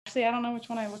Actually, I don't know which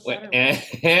one I look Wait, better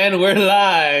with. and we're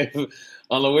live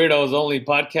on the Weirdos Only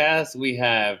podcast. We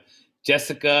have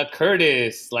Jessica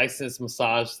Curtis, licensed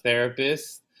massage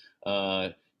therapist. Uh,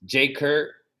 Jay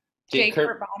Kurt, Jay Jake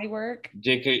Kurt, for body work.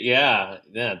 Jay Kurt. Yeah,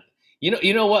 yeah.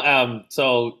 You know what?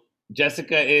 So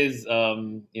Jessica is,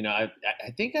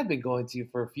 I think I've been going to you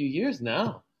for a few years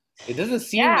now. It doesn't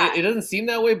seem Yeah, it doesn't seem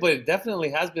that way, but it definitely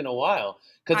has been a while.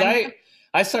 Cause I'm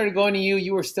I started going to you.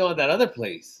 You were still at that other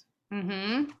place.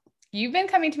 mm-hmm. You've been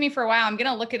coming to me for a while. I'm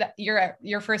gonna look at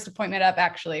your first appointment up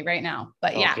actually right now.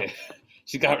 But yeah, Okay.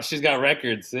 She's got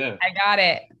records, yeah. I got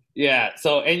it. Yeah.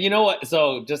 So and you know what?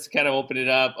 So just to kind of open it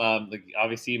up, like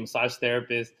obviously massage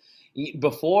therapist.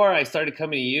 Before I started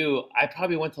coming to you, I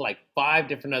probably went to like five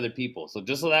different other people. So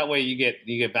just so that way you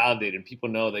get validated and people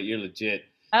know that you're legit,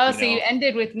 Oh, you so you know.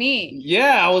 ended with me.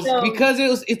 Yeah, I was So because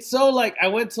it's so like I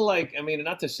went to like I mean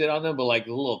not to shit on them, but like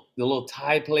the little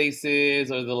Thai places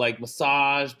or the like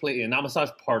massage place, and not massage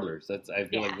parlors. That's I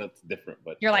feel like yeah, that's different,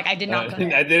 but you're like I did not go I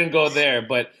there. didn't go there.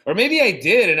 But or maybe I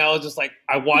did, and I was just like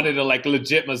I wanted a like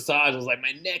legit massage. I was like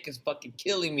my neck is fucking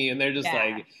killing me, and they're just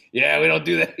Yeah. like yeah we don't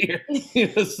do that here. you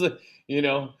know, so, you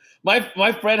know.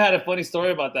 My friend had a funny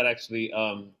story about that actually.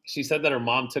 She said that her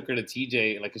mom took her to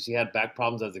TJ like 'cause she had back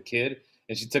problems as a kid,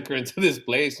 and she took her into this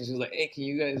place and she was like, "Hey, can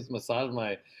you guys massage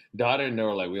my daughter?" And they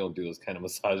were like, "We don't do those kind of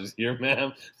massages here,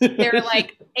 ma'am." They were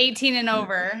like 18 and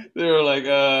over. They were like,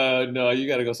 no, you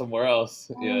got to go somewhere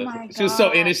else." Oh Yeah, my she was so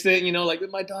God. innocent, like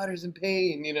my daughter's in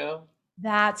pain.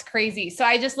 That's crazy. So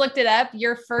I just looked it up.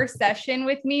 Your first session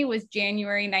with me was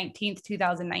January 19th,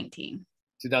 2019.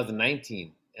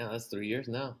 2019. Yeah, that's 3 years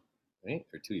now, right?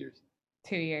 Or 2 years?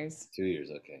 2 years. 2 years,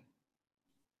 okay.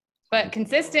 But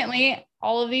consistently,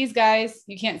 all of these guys,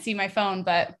 you can't see my phone,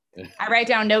 but I write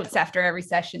down notes after every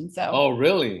session. So, Oh,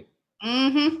 really?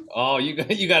 mm-hmm. Oh, you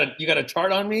got a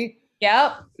chart on me?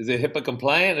 Yep. Is it HIPAA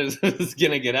compliant? Or is it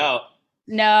gonna get out?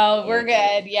 No, we're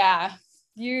Okay. good. Yeah.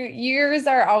 Yours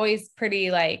are always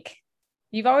pretty like,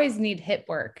 you've always need hip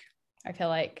work, I feel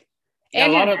like. Yeah, a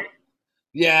And your lot neck. of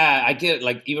Yeah, I get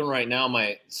like even right now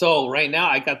right now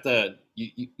I got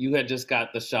you had just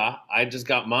got the shot. I just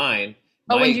got mine.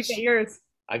 Oh, when did My you get yours?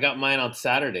 I got mine on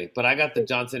Saturday, but I got the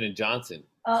Johnson and Johnson.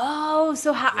 Oh,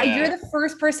 so you're Yeah. the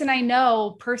first person I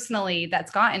know personally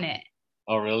that's gotten it.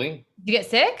 Oh, really? Did you get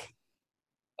sick?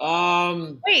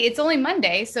 Um Wait, it's only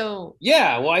Monday, so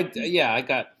yeah, well I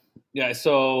got yeah,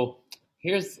 so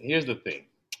here's the thing.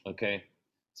 Okay.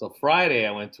 So Friday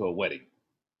I went to a wedding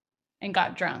and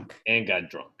got drunk. and got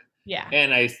drunk. Yeah.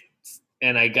 And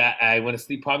I went to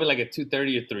sleep probably like at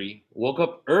 2:30 or 3. Woke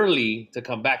up early to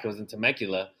come back. It was in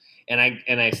Temecula, and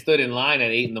I stood in line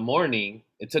at 8 in the morning.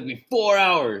 It took me 4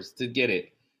 hours to get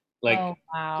it, like Oh,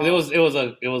 because it wow. was it was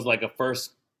a it was like a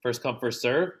first come first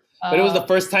serve. But it was Oh, the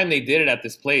first time they did it at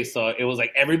this place, so it was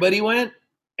like everybody went,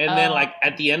 and then like oh,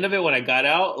 at the end of it when I got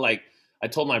out, like I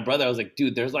told my brother I was like,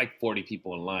 dude, there's like 40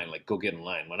 people in line. Like go get in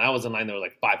line. When I was in line, there were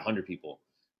like 500 people.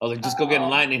 I was like, just go get in oh.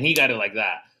 line, and he got it like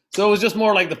that. So it was just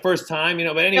more like the first time.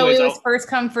 But So anyways, it was first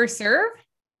come, first serve?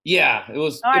 yeah, it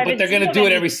was. Oh, I But didn't they're see gonna of do it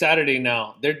any. every Saturday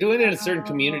now. They're doing it in certain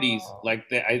communities, Oh, like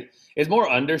it's more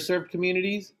underserved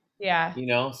communities. yeah.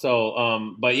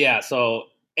 So but yeah, so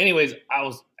anyways, I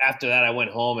was after that I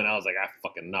went home and I was like I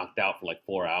fucking knocked out for like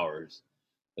 4 hours.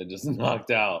 I just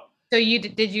knocked out. So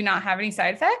did you not have any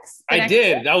side effects the I next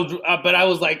day? did. But I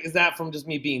was like, is that from just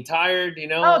me being tired?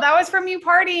 Oh, that was from you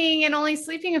partying and only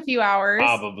sleeping a few hours.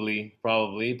 Probably.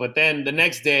 But then the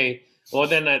next day, well,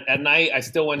 then at night, I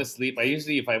still went to sleep.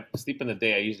 If I sleep in the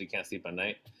day, I usually can't sleep at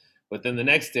night. But then the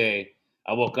next day,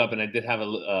 I woke up and I did have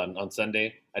on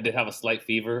Sunday, I did have a slight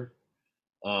fever,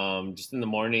 just in the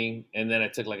morning. And then I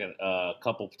took like a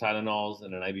couple Tylenols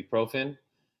and an ibuprofen.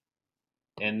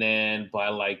 And then by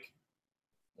like,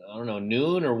 I don't know,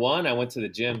 noon or 1, I went to the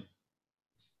gym.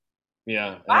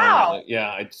 Yeah, and Wow.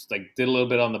 I just like did a little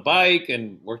bit on the bike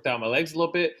and worked out my legs a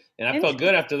little bit, and I felt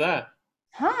good Interesting. after that.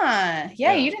 Huh.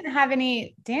 Yeah, Yeah, you didn't have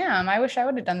any. Damn, I wish I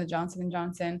would have done the Johnson and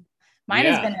Johnson. Mine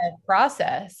has yeah. been a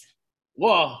process.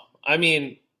 Well, I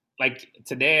mean, like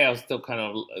today, I was still kind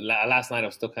of last night. I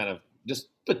was still kind of just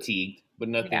fatigued, but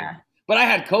nothing. Yeah. But I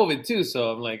had COVID too,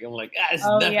 so I'm like, this is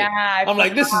Oh yeah, nothing. I I'm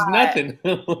like, this is forgot. nothing.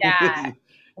 Yeah.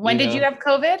 When you did you know, have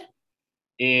COVID?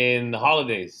 in the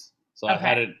holidays. So I Okay.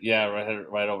 had it, yeah,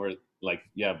 right over, like,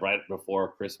 yeah, right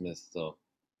before Christmas. So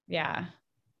Yeah.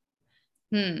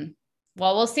 Hmm.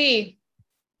 Well, we'll see.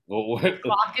 We'll,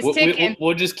 Clock is ticking.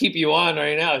 we'll just keep you on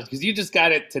right now because you just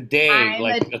got it today, I'm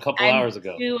like a a couple I'm hours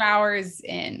ago. 2 hours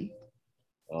in.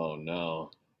 Oh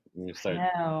no, I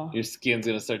know. your skin's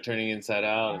gonna start turning inside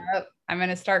out. Yep. I'm going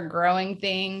to start growing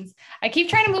things. I keep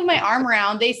trying to move my arm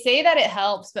around. They say that it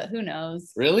helps, but who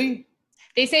knows? Really?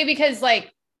 They say because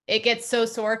like it gets so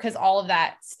sore because all of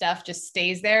that stuff just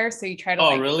stays there. So you try to Oh,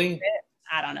 like, really?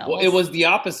 I don't know. Well, it was the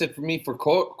opposite for me for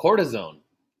cortisone.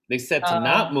 They said to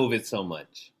not Oh, move it so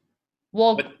much.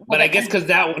 well, But I guess because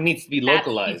that one needs to be that needs to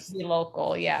localized. be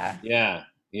local. Yeah. Yeah,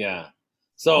 yeah.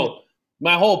 So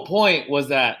my whole point was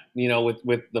that,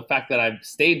 with the fact that I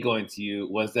stayed going to you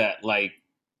was that like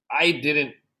I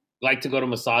didn't like to go to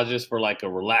massages for like a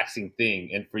relaxing thing.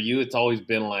 And for you it's always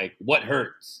been like what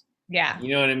hurts? Yeah.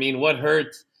 You know what I mean? What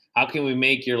hurts? How can we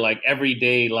make your like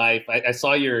everyday life? I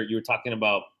saw you were talking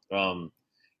about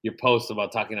your post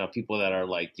about talking about people that are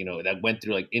like, that went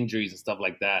through like injuries and stuff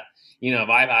like that. If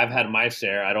I've had my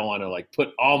share, I don't want to like put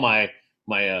all my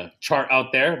chart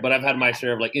out there, but I've had my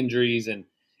share of like injuries and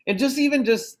just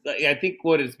I think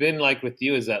what it's been like with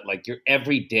you is that like your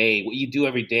everyday, what you do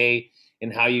every day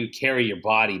and how you carry your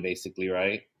body basically,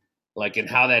 right? Like and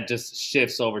how that just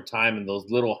shifts over time and those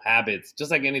little habits,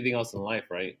 just like anything else in life,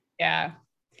 right? Yeah.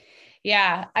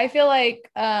 Yeah. I feel like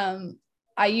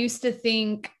I used to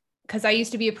think because I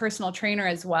used to be a personal trainer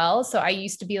as well. So I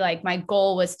used to be like, my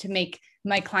goal was to make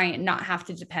my client not have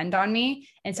to depend on me.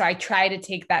 And so I try to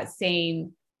take that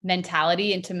same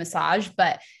mentality into massage.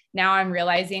 But now I'm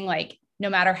realizing like, no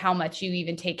matter how much you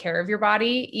even take care of your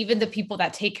body, even the people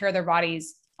that take care of their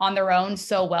bodies on their own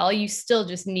so well, you still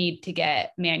just need to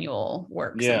get manual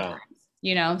work Yeah.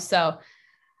 sometimes. So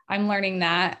I'm learning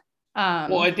that.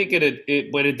 Well, I Um, think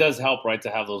but it does help, right, to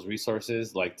have those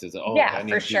resources, like to say, oh, I yeah,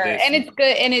 need for to do sure. this, And it's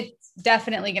good. And it's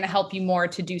definitely going to help you more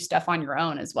to do stuff on your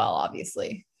own as well,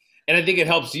 obviously. and I think it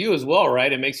helps you as well,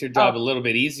 right? It makes your job Oh, a little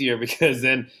bit easier because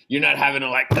then you're not having to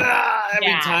like every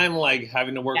yeah. time like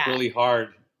having to work Yeah, really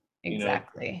hard, you know,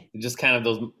 exactly. just kind of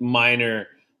those minor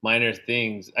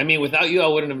things. I mean, without you, I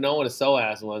wouldn't have known what a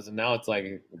psoas was, and now it's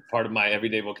like part of my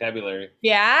everyday vocabulary.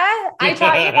 Yeah. I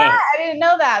taught you that. I didn't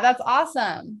know that. That's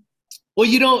awesome. Well,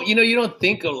 you don't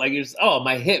think of like you're just, oh,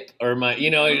 my hip or my,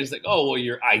 you're Mhm. just like, oh, well,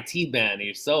 your IT band,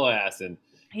 your psoas, and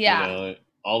you Yeah. know,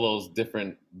 all those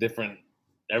different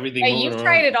Yeah. everything moving You've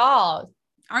tried around. it all.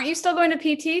 Aren't you still going to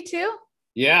PT too?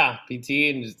 Yeah, PT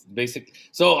and just basic.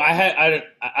 So I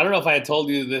don't know if I had told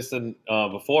you this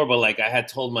before, but like I had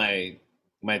told my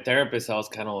therapist, I was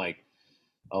kind of like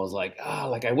I was like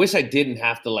like I wish I didn't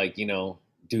have to like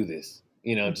do this,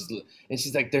 just and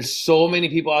she's like, there's so many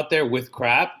people out there with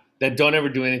crap that don't ever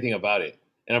do anything about it,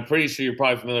 and I'm pretty sure you're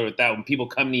probably familiar with that when people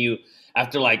come to you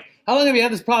after like, how long have you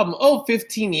had this problem? Oh,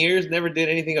 15 years, never did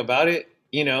anything about it,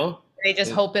 They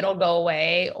just hope it'll go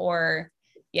away or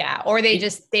yeah, or they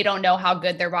don't know how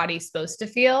good their body's supposed to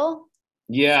feel. So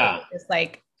Yeah. they're just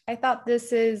like, I thought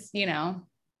this is.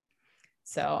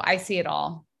 So I see it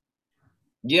all.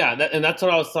 Yeah, and that's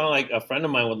what I was telling like a friend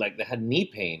of mine with like that had knee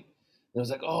pain. And it was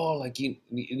like, oh, like you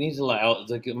need to like,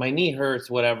 it's like my knee hurts,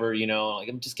 whatever, like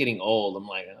I'm just getting old. I'm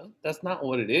like, oh, that's not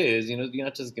what it is. You're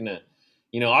not just gonna,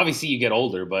 obviously you get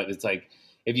older, but it's like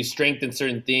if you strengthen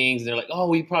certain things, and they're like, oh,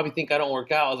 well, you probably think I don't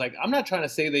work out. I was like, I'm not trying to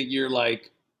say that you're like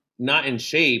not in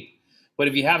shape, but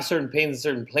if you have certain pains in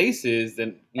certain places,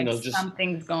 then Like just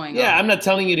something's going yeah, on. I'm not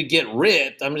telling you to get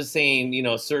ripped. I'm just saying,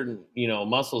 certain,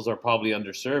 muscles are probably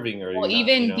underserving or Well, you're not,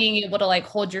 even being able to like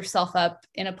hold yourself up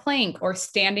in a plank or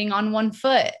standing on one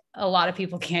foot, a lot of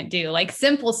people can't do like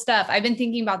simple stuff. I've been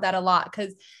thinking about that a lot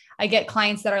because I get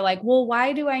clients that are like, well,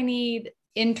 why do I need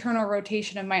internal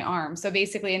rotation of my arm? So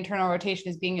basically, internal rotation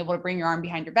is being able to bring your arm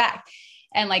behind your back.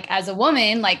 And like as a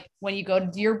woman, like when you go to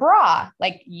do your bra,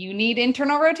 like you need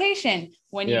internal rotation.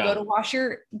 When you go Yeah. to wash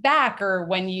your back or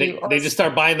when They just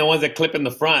start buying the ones that clip in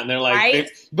the front and they're like, right?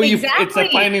 it's like Exactly.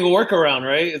 finding a workaround,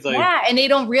 right? It's like, Yeah. And they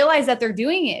don't realize that they're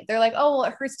doing it. They're like, oh, well,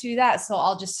 it hurts to do that. So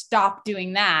I'll just stop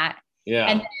doing that. And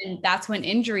yeah, then that's when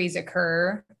injuries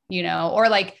occur, or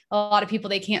like a lot of people,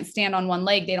 they can't stand on one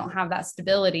leg. They don't have that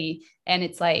stability. And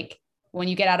it's like when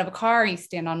you get out of a car, you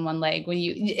stand on one leg.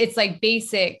 It's like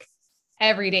basic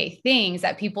everyday things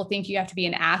that people think you have to be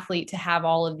an athlete to have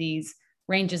all of these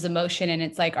ranges of motion. And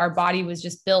it's like our body was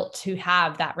just built to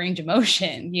have that range of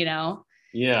motion.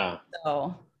 yeah.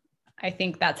 So I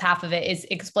think that's half of it is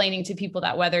explaining to people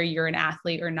that whether you're an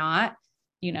athlete or not,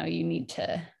 you need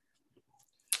to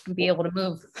be able to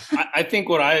move. I think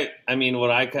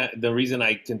the reason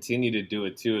I continue to do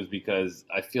it too is because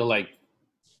I feel like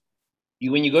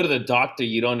when you go to the doctor,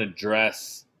 you don't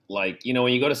address like,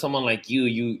 when you go to someone like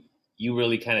you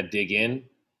really kind of dig in.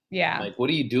 Yeah. Like, what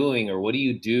are you doing or what do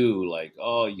you do? Like,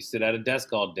 oh, you sit at a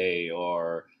desk all day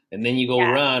and then you go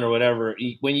Yeah. run or whatever.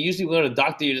 When you usually go to the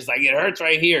doctor, you're just like, it hurts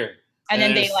right here. And And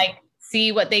then they there's, like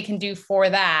see what they can do for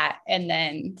that and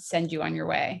then send you on your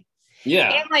way.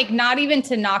 Yeah. And like not even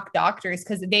to knock doctors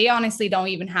because they honestly don't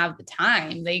even have the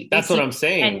time. They That's what see I'm 10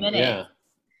 saying. minutes, Yeah.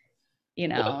 you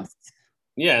But know.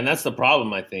 yeah, and that's the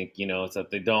problem, I think, it's that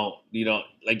you don't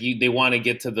like they want to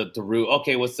get to the root.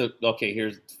 Okay,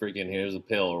 here's a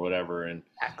pill or whatever. And,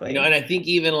 Exactly. and I think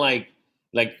even like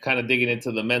kind of digging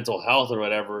into the mental health or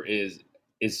whatever is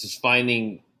just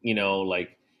finding,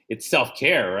 like it's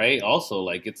self-care, right? Also,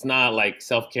 like, it's not like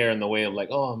self-care in the way of like,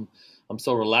 oh, I'm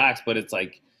so relaxed, but it's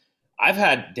like, I've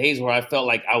had days where I felt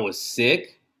like I was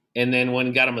sick, and then when I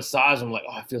got a massage, I'm like,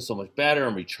 oh, I feel so much better.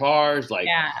 I'm recharged. Like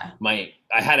Yeah.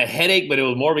 I had a headache, but it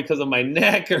was more because of my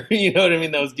neck, or you know what I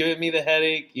mean. That was giving me the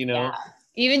headache. Yeah.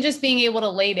 Even just being able to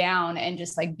lay down and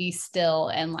just like be still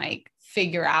and like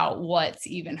figure out what's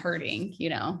even hurting,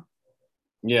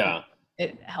 Yeah.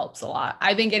 it helps a lot.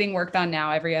 I've been getting work done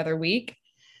now every other week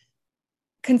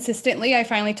consistently. I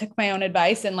finally took my own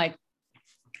advice and like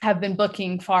have been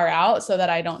booking far out so that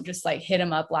I don't just like hit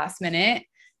them up last minute,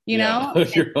 Yeah. And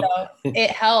so it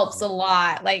helps a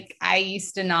lot. Like I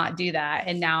used to not do that.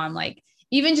 And now I'm like,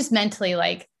 even just mentally,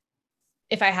 like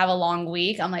if I have a long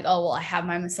week, I'm like, oh, well, I have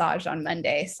my massage on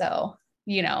Monday. So,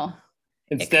 it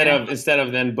instead kind of, of instead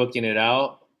of then booking it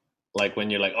out, like when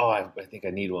you're like, oh, I think I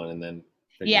need one, and then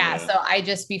figuring yeah. it out. So I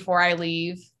just, before I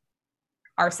leave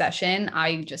our session,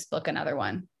 I just book another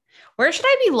one. Where should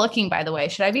I be looking, by the way?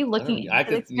 Should I be I don't looking know. I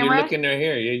into the could. You're camera? looking right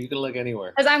here. Yeah, you can look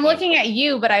anywhere. Because It's I'm fine. looking at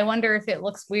you, but I wonder if it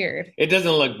looks weird. It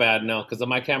doesn't look bad, no, because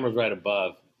my camera's right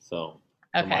above. So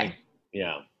my Okay.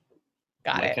 yeah,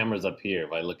 Got my it. camera's up here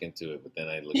if I look into it, but then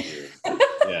I look here.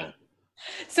 Yeah.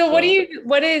 So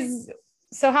So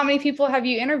so how many people have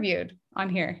you interviewed on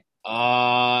here?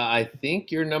 I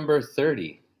think you're number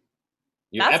 30.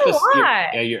 That's a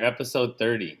lot. You're episode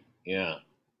 30. Yeah.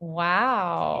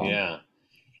 Wow. Yeah.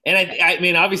 And I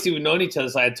mean, obviously we've known each other,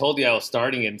 so I told you I was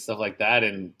starting it and stuff like that.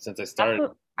 And since I started,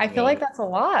 I you feel like know, that's a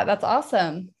lot. That's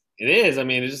awesome. it is. I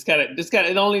mean, it's just gotta,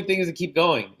 the only thing is to keep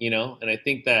going, And I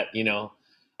think that,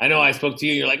 I know I spoke to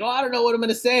you, you're like, oh, I don't know what I'm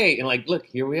gonna say. And like, look,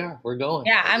 here we are, we're going.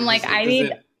 Yeah, Like I'm like, it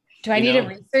doesn't, do I you need to know,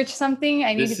 research something?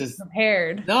 I need to this be is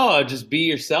prepared. No, just be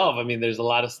yourself. I mean, there's a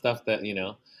lot of stuff that,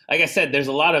 like I said, there's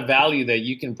a lot of value that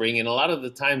you can bring in. A lot of the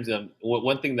times,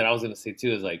 one thing that I was going to say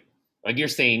too is like you're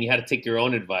saying, you had to take your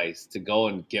own advice to go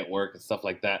and get work and stuff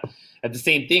like that. At the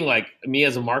same thing, like me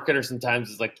as a marketer,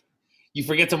 sometimes it's like you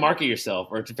forget to market yourself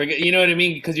or to forget, you know what I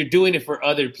mean? Because you're doing it for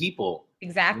other people. You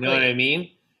know what I Exactly. mean?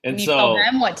 And And you tell so,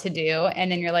 them what to do,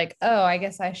 and then you're like, oh, I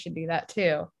guess I should do that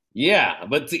too. yeah,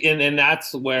 and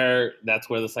that's where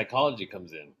the psychology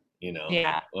comes in.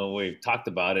 Yeah. When we've talked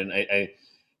about it, and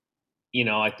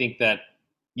I think that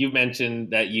you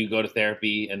mentioned that you go to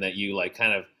therapy and that you like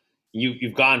kind of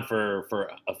you've gone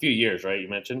for a few years, right? You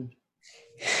mentioned,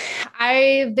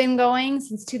 I've been going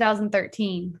since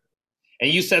 2013.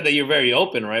 and you said that you're very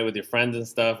open, right, with your friends and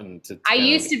stuff, and to I kind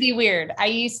used of to be weird.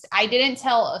 I didn't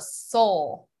tell a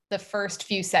soul the first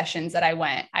few sessions that I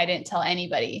went. I didn't tell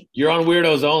anybody. you're on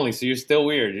Weirdos Only, so you're still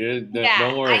weird. Yeah,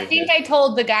 Don't I worry. think I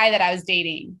told the guy that I was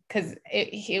dating because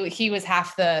he was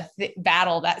half the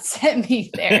battle that sent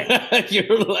me there.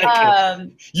 You're like,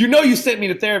 Um, you sent me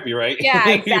to therapy, right? yeah,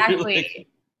 You're like, exactly.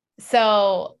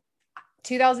 So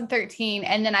 2013,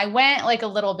 and then I went like a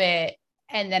little bit,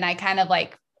 and then I kind of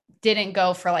like didn't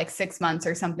go for like 6 months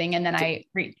or something, and then I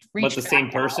but the reached same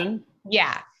back out. person.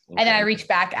 Yeah, and then I Okay. reached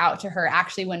back out to her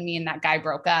actually when me and that guy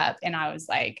broke up, and I was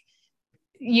like,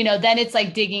 then it's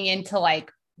like digging into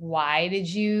like, why did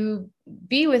you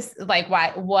be with, like,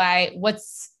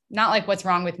 what's not like what's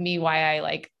wrong with me, why I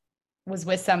like was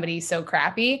with somebody so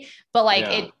crappy, but like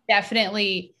Yeah. it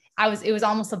definitely, it was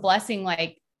almost a blessing,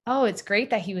 like, oh, it's great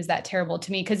that he was that terrible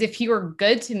to me, because if he were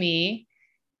good to me,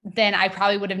 then I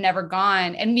probably would have never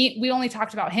gone. And we only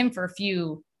talked about him for a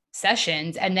few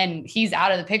sessions, and then he's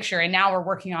out of the picture, and now we're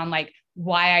working on like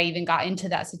why I even got into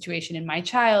that situation in my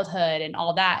childhood and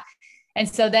all that. And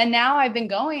so then now I've been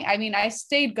going. I mean, I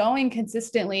stayed going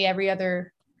consistently every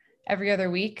other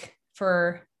week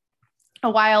for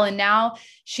a while, and now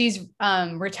she's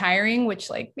retiring, which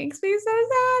like makes me so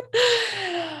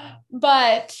sad.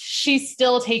 But she's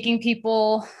still taking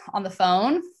people on the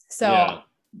phone. So Yeah.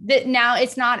 that now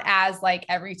it's not as like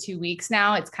every 2 weeks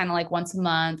now. It's kind of like once a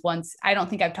month. I don't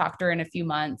think I've talked to her in a few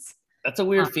months. That's a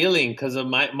weird feeling because of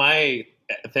my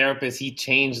therapist. He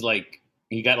changed, like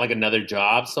he got like another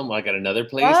job, like at another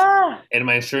place, Ah, and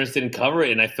my insurance didn't cover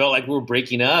it, and I felt like we were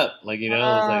breaking up. Like, it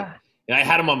was like, ah, and I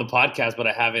had him on the podcast, but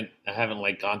I haven't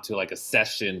like gone to like a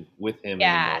session with him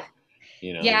yeah.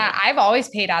 anymore. Yeah, I've always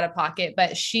paid out of pocket,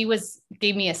 but she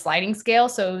gave me a sliding scale,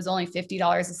 so it was only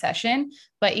 $50 a session.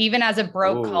 But even as a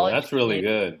broke Oh, college that's really kid,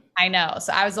 good. I know.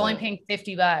 So I was only Yeah. paying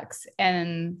 $50,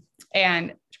 and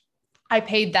And I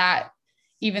paid that,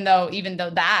 even though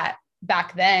that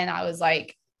back then I was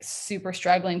like super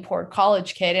struggling, poor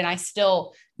college kid. And I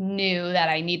still knew that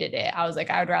I needed it. I was like,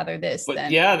 I would rather this But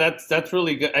than, yeah, that's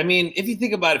really good. I mean, if you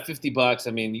think about it, $50.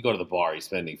 I mean, you go to the bar, you're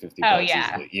spending 50 oh bucks yeah.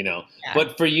 easily, you know. Yeah.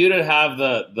 But for you to have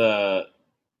the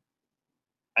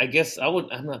I guess I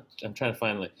would. I'm trying to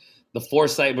find like the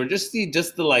foresight, or just the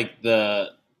like the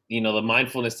the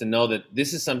mindfulness to know that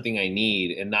this is something I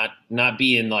need, and not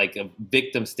be in like a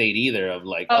victim state either of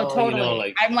like, Oh, oh, totally.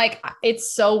 like I'm like,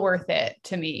 it's so worth it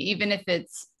to me. Even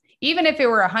if it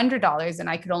were $100 and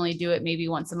I could only do it maybe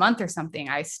once a month or something,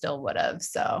 I still would have.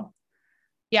 So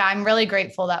yeah, I'm really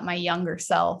grateful that my younger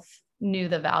self knew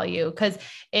the value because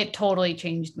it totally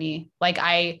changed me. Like so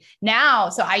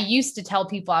I used to tell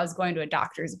people I was going to a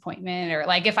doctor's appointment, or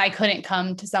like if I couldn't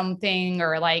come to something,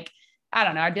 or like, I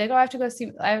don't know, I'd be like, oh, I have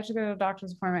to go to a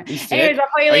doctor's appointment. are you Anyways, sick? I'll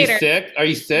call you Are you later. sick? Are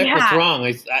you sick? What's Yeah. wrong?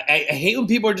 I hate when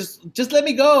people are just let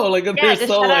me go. Like Yeah. they're Just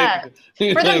so shut like up.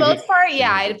 For the most part,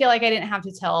 yeah, I feel like I didn't have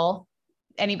to tell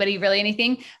anybody really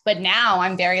anything. But now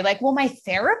I'm very like, well, my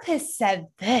therapist said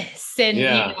this. And,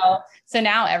 yeah. so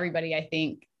now everybody I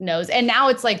think knows. And now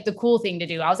it's like the cool thing to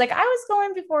do. I was like, I was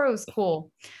going before it was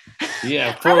cool. Yeah,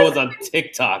 I before it was, was on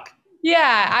TikTok.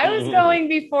 yeah, I was going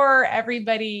before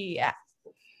everybody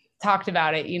talked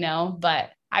about it,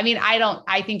 but I mean,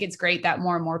 I think it's great that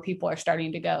more and more people are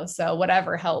starting to go. So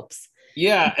whatever helps.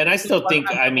 Yeah, and I still More think,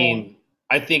 I comfortable. mean,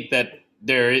 I think that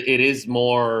it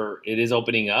is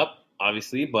opening up,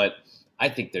 obviously, but I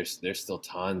think there's still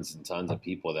tons and tons of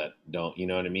people that don't, you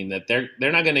know what I mean, that they're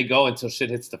not going to go until shit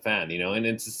hits the fan, and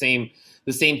it's the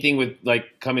same thing with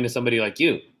like coming to somebody like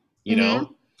you, you Mm-hmm. know, and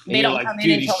They you're don't come like, in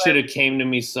dude, you until should have came to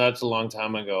me such a long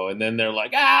time ago, and then they're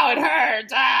like, ow, it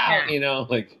hurts, ow, yeah.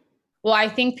 like Well, I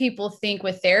think people think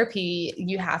with therapy,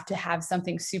 you have to have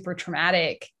something super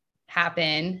traumatic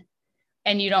happen,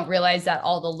 and you don't realize that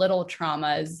all the little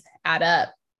traumas add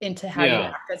up into how you yeah,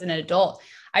 act as an adult.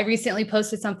 I recently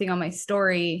posted something on my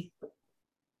story.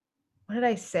 What did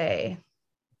I say?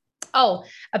 Oh,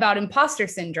 about imposter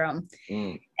syndrome.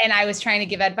 mm, And I was trying to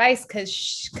give advice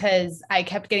because I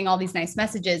kept getting all these nice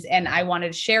messages and I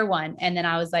wanted to share one. And then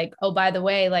I was like, oh, by the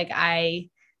way, like I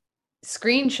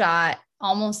screenshot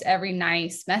almost every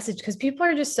nice message because people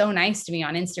are just so nice to me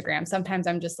on Instagram. Sometimes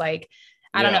I'm just like,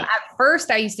 I don't know. yeah, At first,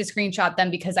 I used to screenshot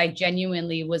them because I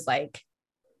genuinely was like,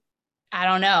 I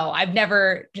don't know. I've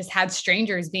never just had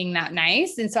strangers being that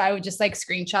nice. And so I would just like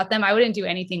screenshot them. I wouldn't do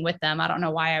anything with them. I don't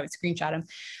know why I would screenshot them.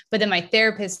 But then my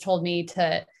therapist told me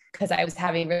because I was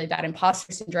having really bad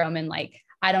imposter syndrome. And like,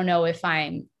 I don't know if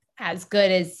I'm as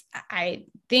good as I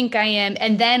think I am.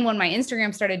 And then when my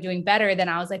Instagram started doing better, then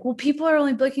I was like, well, people are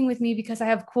only booking with me because I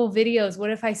have cool videos. What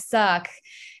if I suck?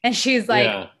 And she's like,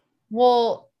 yeah,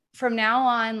 well, from now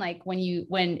on, like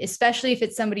especially if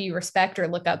it's somebody you respect or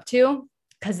look up to,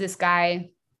 because this guy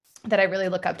that I really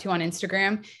look up to on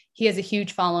Instagram, he has a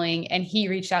huge following, and he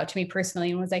reached out to me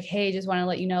personally and was like, hey, just want to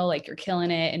let you know, like, you're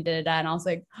killing it and da da da. And I was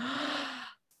like,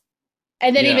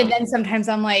 and then even yeah, then, sometimes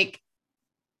I'm like,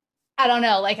 I don't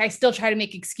know, like I still try to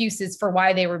make excuses for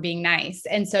why they were being nice.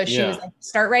 And so she was yeah. like,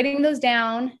 start writing those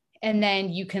down, and then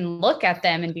you can look at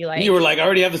them and be You like, were like, I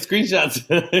already have the screenshots.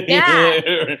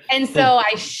 yeah. And so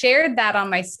I shared that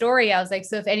on my story. I was like,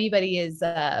 so if anybody is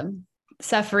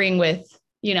suffering with,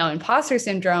 imposter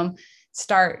syndrome,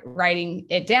 start writing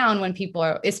it down when people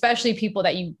are, especially people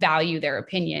that you value their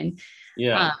opinion.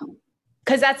 Yeah.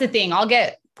 Cause that's the thing. I'll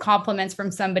get compliments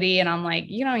from somebody and I'm like,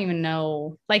 you don't even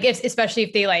know, like especially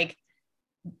if they like,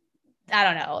 I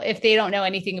don't know, if they don't know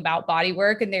anything about body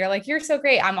work and they're like, you're so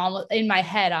great. I'm almost in my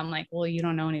head. I'm like, well, you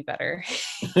don't know any better,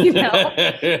 you know?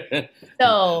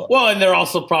 So Well, and they're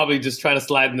also probably just trying to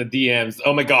slide in the DMs.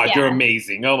 Oh my God, you're yeah,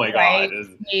 amazing. Oh my God. right.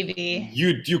 Maybe.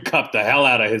 You cupped the hell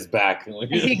out of his back.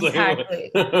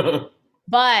 Exactly.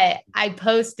 But I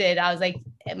posted, I was like,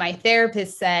 my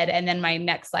therapist said, and then my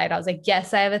next slide, I was like,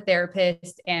 yes, I have a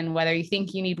therapist. And whether you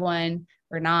think you need one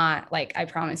or not, like, I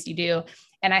promise you do.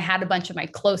 And I had a bunch of my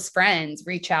close friends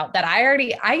reach out that I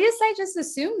guess I just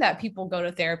assumed that people go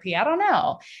to therapy. I don't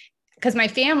know. Because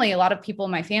a lot of people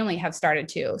in my family have started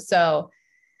to. So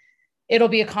it'll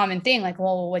be a common thing, like,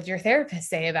 well, what'd your therapist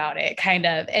say about it, kind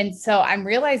of. And so I'm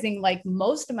realizing like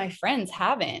most of my friends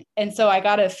haven't. And so I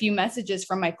got a few messages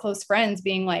from my close friends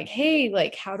being like, hey,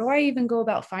 like, how do I even go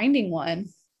about finding one?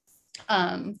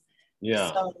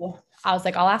 Yeah. So I was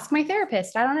like, I'll ask my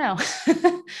therapist, I don't know.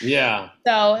 Yeah.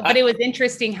 So but it was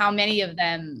interesting how many of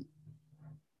them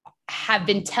have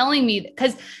been telling me,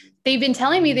 because they've been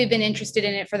telling me they've been interested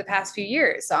in it for the past few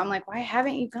years. So I'm like, why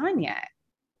haven't you gone yet?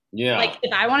 Yeah. Like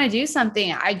if I want to do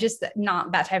something, I just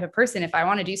not that type of person. If I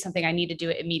want to do something, I need to do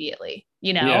it immediately,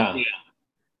 you know? Yeah.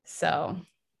 So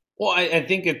Well, I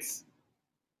think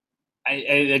I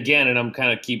again, and I'm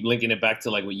kind of keep linking it back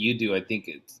to like what you do. I think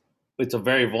it's a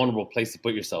very vulnerable place to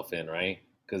put yourself in, right?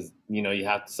 Because you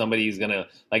have somebody who's gonna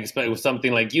like, especially with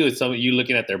something like you, it's some you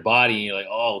looking at their body and you're like,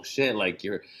 oh shit, like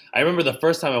you're. I remember the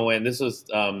first time I went. This was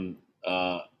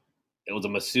it was a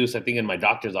masseuse, I think, in my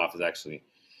doctor's office actually,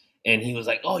 and he was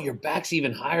like, "Oh, your back's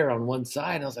even higher on one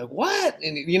side." And I was like, "What?"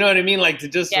 And you know what I mean? Like to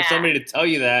just for yeah. somebody to tell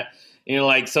you that,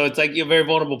 like so it's like a very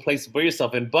vulnerable place to put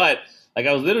yourself in. But like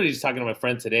I was literally just talking to my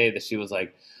friend today that she was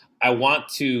like, "I want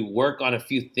to work on a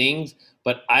few things,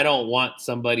 but I don't want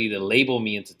somebody to label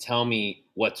me and to tell me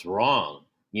what's wrong."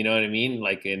 You know what I mean?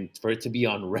 Like, and for it to be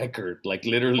on record, like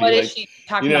literally, What is like, she you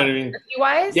talking know what about I mean? therapy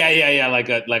wise? Yeah, yeah, yeah.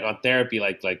 Like on therapy,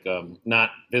 not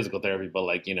physical therapy, but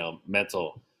like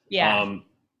mental. Yeah. Um,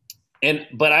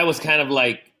 but I was kind of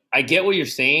like, I get what you're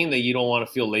saying that you don't want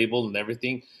to feel labeled and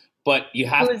everything, but you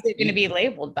Who have is it going to be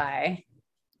labeled by?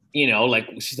 like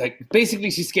she's like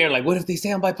basically she's scared like what if they say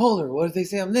I'm bipolar? What if they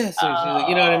say I'm this? Or she's like,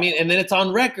 you know what I Oh, mean? And then it's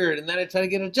on record, and then I try to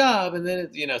get a job, and then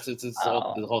so it's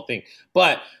oh, the whole thing.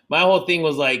 But my whole thing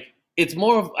was like it's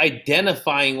more of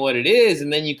identifying what it is,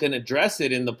 and then you can address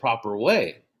it in the proper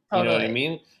way. You know what I totally.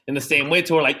 mean? In the same way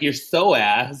to where like you're so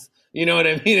ass. You know what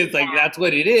I mean? It's like that's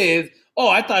what it is. Oh,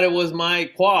 I thought it was my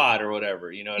quad or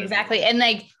whatever. You know what I mean? Exactly. And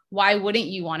like, why wouldn't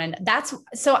you want to? That's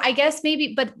so I guess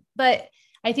maybe, but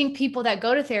I think people that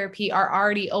go to therapy are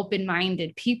already open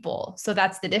minded people. So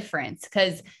that's the difference.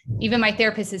 Cause even my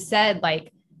therapist has said,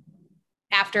 like,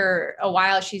 after a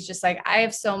while, she's just like, I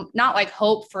have so not like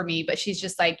hope for me, but she's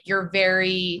just like,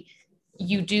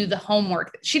 you do the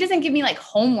homework. She doesn't give me like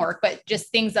homework, but just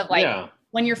things of like, Yeah.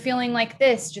 when you're feeling like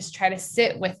this, just try to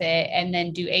sit with it and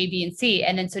then do A, B, and C.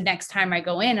 And then so next time I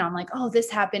go in, I'm like, oh, this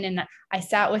happened. And I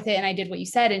sat with it and I did what you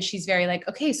said. And she's very like,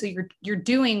 okay, so you're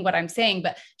doing what I'm saying.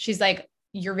 But she's like,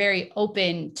 you're very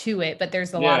open to it. But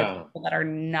there's a lot of Yeah. people that are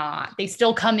not. They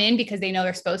still come in because they know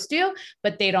they're supposed to,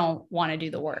 but they don't want to do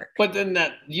the work. But then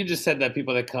that you just said that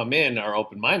people that come in are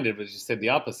open minded, but you said the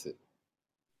opposite.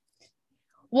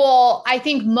 Well, I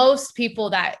think most people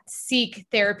that seek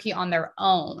therapy on their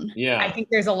own, I Yeah. think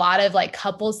there's a lot of like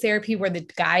couples therapy where the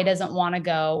guy doesn't want to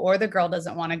go or the girl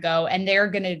doesn't want to go, and they're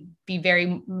going to be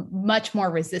very much more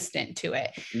resistant to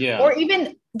it. Yeah. Or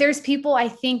even there's people I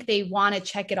think they want to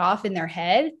check it off in their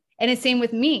head. And it's same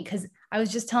with me because I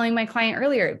was just telling my client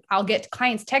earlier, I'll get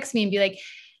clients text me and be like,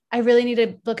 I really need to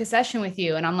book a session with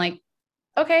you. And I'm like,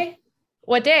 okay,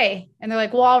 what day? And they're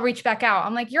like, well, I'll reach back out.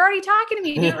 I'm like, you're already talking to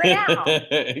me, do it right now.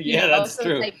 Yeah, that's So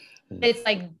true. it's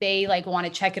like they like want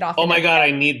to check it off Oh in my their God,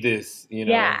 head. I need this,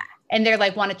 Yeah. And they're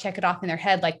like want to check it off in their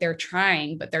head like they're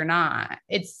trying, but they're not.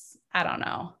 It's I don't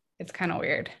know. It's kind of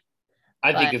weird.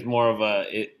 I think But it's more of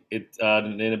it's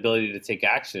an inability to take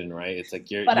action, right? It's like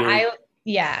but you're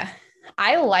yeah.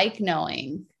 I like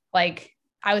knowing. Like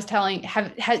I was telling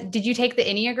did you take the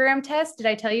Enneagram test? Did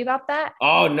I tell you about that?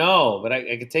 oh no, but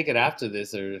I could take it after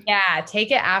this or Yeah, take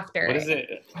it after. what is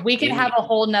it? We could have Any a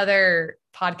whole nother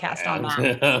podcast on I'm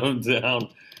that. I'm down.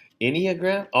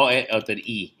 Enneagram? The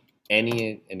E.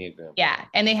 Enneagram. Yeah.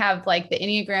 And they have like the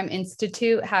Enneagram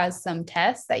Institute has some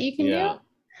tests that you can do. Yeah.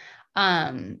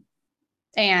 Um,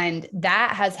 and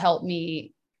that has helped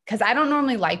me because I don't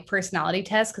normally like personality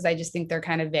tests because I just think they're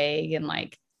kind of vague and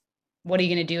like, what are you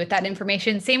going to do with that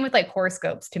information? Same with like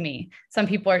horoscopes to me. Some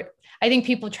people are, I think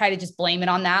people try to just blame it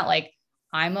on that. Like,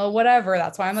 I'm a whatever.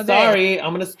 That's why I'm a bitch. Sorry,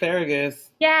 I'm an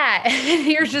asparagus. Yeah. And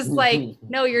you're just like,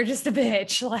 no, you're just a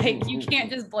bitch. Like, you can't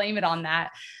just blame it on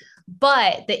that.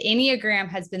 But the Enneagram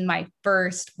has been my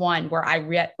first one where I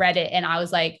read it and I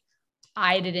was like,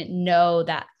 I didn't know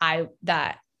that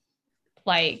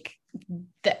like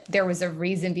that there was a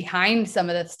reason behind some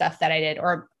of the stuff that I did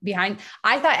or behind.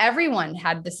 I thought everyone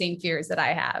had the same fears that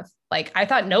I have. Like I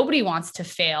thought nobody wants to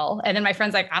fail. And then my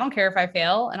friend's like, I don't care if I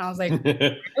fail. And I was like,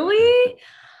 really?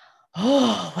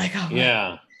 Oh my God.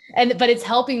 Yeah. But it's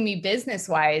helping me business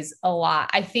wise a lot.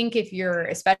 I think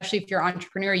especially if you're an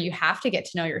entrepreneur, you have to get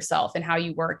to know yourself and how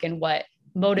you work and what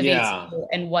motivates Yeah. you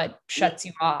and what shuts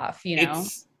you off, you know?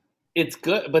 It's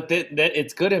good, but that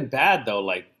it's good and bad though,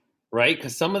 like right?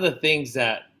 Because some of the things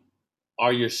that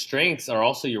are your strengths are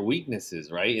also your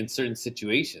weaknesses, right? In certain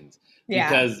situations,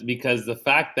 Yeah. because the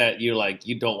fact that you're like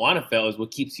you don't want to fail is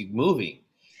what keeps you moving,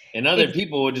 and other Ex-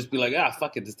 people will just be like, ah,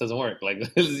 fuck it, this doesn't work. Like,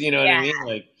 you know what I yeah. mean?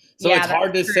 Like, so Yeah. it's That's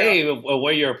hard to true. say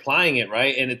where you're applying it,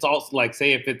 right? And it's also like,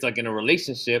 say if it's like in a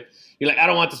relationship, you're like, I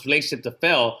don't want this relationship to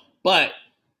fail, but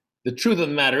the truth of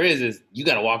the matter is you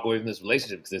got to walk away from this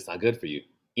relationship because it's not good for you.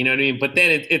 You know what I mean? But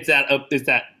then it's that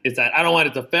I don't want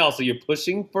it to fail, so you're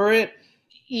pushing for it.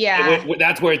 Yeah.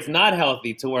 That's where it's not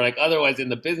healthy. To where like otherwise in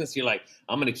the business you're like,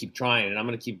 I'm gonna keep trying and I'm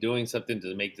gonna keep doing something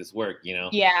to make this work. You know?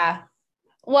 Yeah.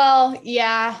 Well,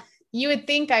 yeah. You would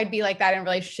think I'd be like that in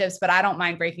relationships, but I don't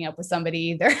mind breaking up with somebody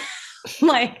either.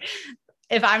 Like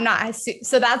if I'm not,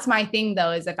 so that's my thing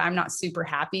though, is if I'm not super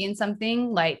happy in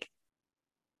something like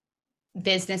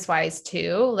business wise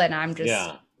too, then I'm just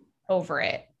Yeah. over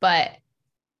it. But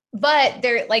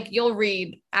there, like you'll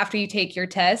read after you take your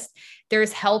test,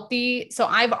 there's healthy. So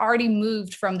I've already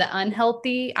moved from the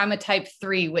unhealthy. I'm a type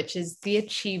 3, which is the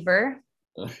achiever.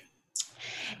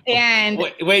 And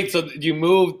Wait. So you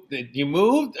moved? You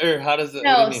moved, or how does it? What do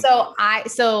you no, mean?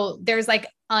 so there's like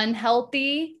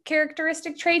unhealthy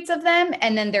characteristic traits of them,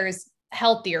 and then there's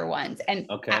healthier ones. And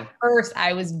at Okay. first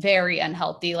I was very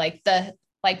unhealthy. Like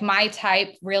my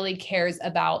type really cares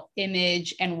about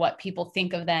image and what people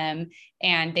think of them,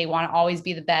 and they want to always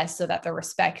be the best so that they're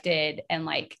respected. And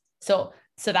like so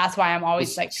that's why I'm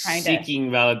always like trying to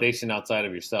Seeking validation outside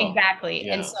of yourself. exactly.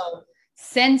 And Yeah. so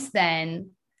since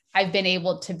then, I've been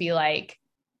able to be like,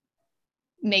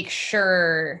 make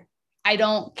sure I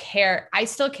don't care. I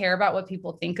still care about what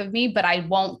people think of me, but I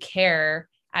won't care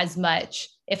as much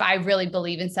if I really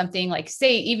believe in something, like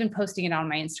say even posting it on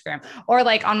my Instagram or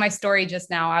like on my story just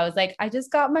now, I was like, I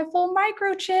just got my full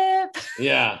microchip.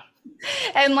 Yeah.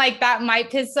 And like that might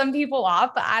piss some people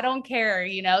off, but I don't care,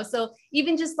 you know? So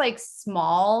even just like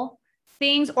small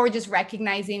things or just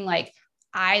recognizing like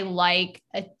I like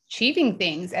achieving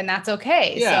things and that's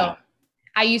okay. So Yeah.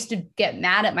 I used to get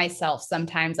mad at myself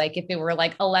sometimes, like if it were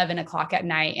like 11 o'clock at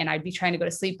night and I'd be trying to go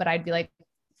to sleep, but I'd be like,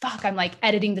 fuck, I'm like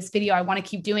editing this video. I want to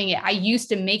keep doing it. I used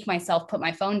to make myself put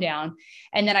my phone down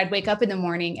and then I'd wake up in the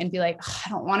morning and be like, oh, I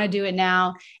don't want to do it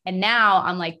now. And now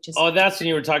I'm like, just Oh, that's when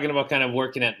you were talking about kind of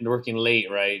working late,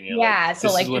 right? And you're like, yeah. So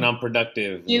this is like when the I'm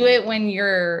productive. do it when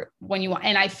you want.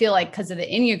 And I feel like because of the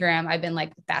Enneagram, I've been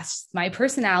like, that's my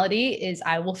personality is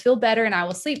I will feel better and I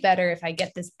will sleep better if I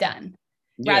get this done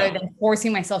rather Yeah. than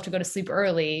forcing myself to go to sleep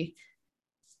early. And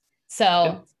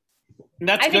So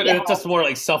that's I think good. it It's just helps. more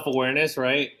like self-awareness,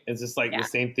 right? It's just like the Yeah.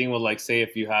 same thing with like, say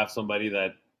if you have somebody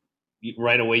that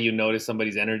right away you notice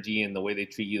somebody's energy and the way they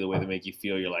treat you, the way they make you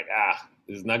feel, you're like,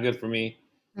 this is not good for me.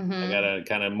 I Mm-hmm. gotta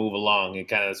kind of move along, and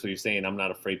kind of that's what you're saying. I'm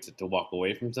not afraid to walk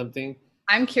away from something.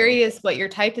 I'm So curious what your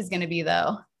type is going to be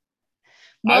though.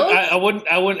 I Most,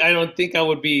 wouldn't I don't think I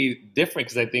would be different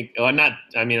because I think well, not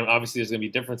I mean obviously there's gonna be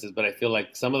differences, but I feel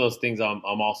like some of those things I'm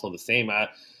also the same.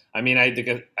 I mean I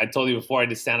think I told you before I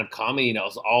did stand up comedy and I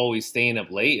was always staying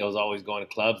up late. I was always going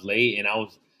to clubs late, and I've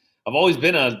always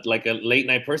been a late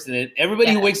night person. And everybody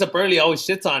yeah, who wakes up early always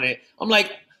shits on it. I'm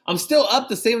like I'm still up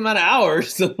the same amount of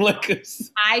hours. I'm like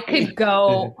I could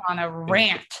go on a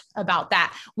rant about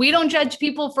that. We don't judge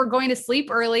people for going to sleep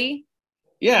early.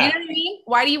 You know yeah. what I mean?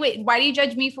 Why do you wait? Why do you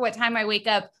judge me for what time I wake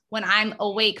up when I'm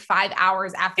awake 5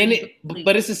 hours after And you go to it, sleep?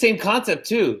 but it's the same concept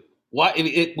too. Why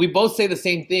we both say the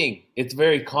same thing. It's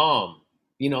very calm.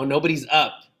 Nobody's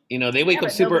up. They Yeah, wake up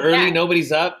but super nobody, yeah, early.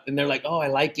 Nobody's up, and they're like, "Oh, I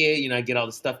like it." I get all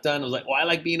the stuff done. I was like, "Well, I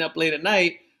like being up late at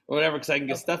night or whatever because I can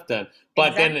get no, stuff done."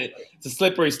 But then exactly. it's a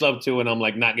slippery slope too, and I'm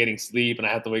like not getting sleep, and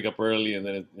I have to wake up early, and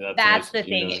then that's when That's the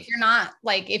thing. If you're not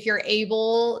like, if you're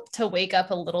able to wake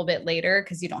up a little bit later,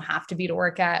 because you don't have to be to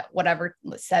work at whatever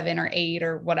 7 or 8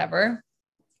 or whatever.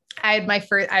 I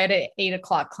had an 8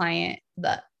 o'clock client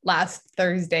the last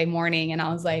Thursday morning, and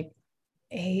I was like,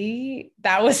 8?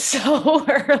 That was so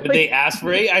Did they early. ask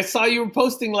for 8? I saw you were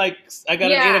posting like I got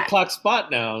an eight Yeah. o'clock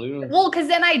spot now. Well, because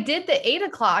then I did the 8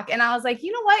 o'clock, and I was like,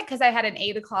 you know what? Because I had an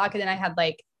 8 o'clock, and then I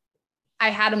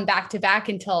had them back to back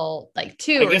until like I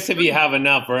two or guess if you three. have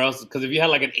enough, or else because if you had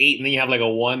like an 8 and then you have like a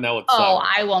 1, that would suck. Oh,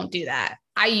 I won't do that.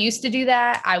 I used to do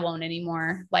that. I won't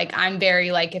anymore. Like I'm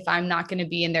very like if I'm not going to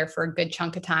be in there for a good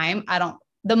chunk of time, I don't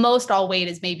the most I'll wait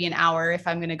is maybe an hour if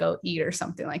I'm going to go eat or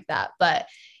something like that. But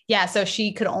yeah, so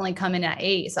she could only come in at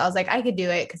 8. So I was like I could do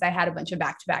it cuz I had a bunch of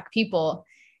back-to-back people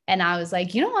and I was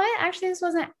like, "You know what? Actually this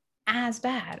wasn't as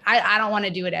bad. I don't want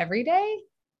to do it every day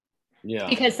Yeah.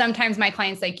 because sometimes my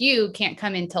clients like you can't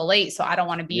come in till late, so I don't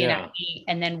want to be in at Yeah. 8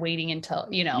 and then waiting until,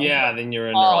 Yeah, then you're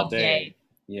in there all all day. day.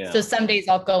 So Yeah. some days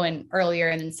I'll go in earlier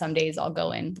and then some days I'll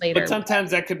go in But later.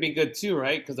 sometimes that could be good too,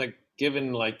 right? Because like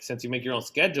given like since you make your own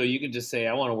schedule, you could just say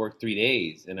I want to work 3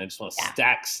 days and I just want to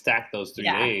Yeah. stack those three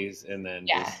Yeah. days and then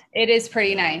Yeah. just It is you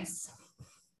pretty know nice.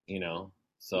 you know.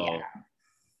 Yeah. So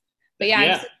But yeah, I'm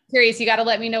yeah, so curious. You got to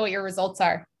let me know what your results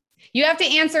are. You have to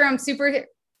answer them super,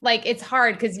 like, it's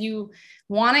hard because you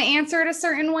want to answer it a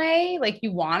certain way. Like,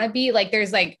 you want to be like,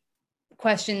 there's like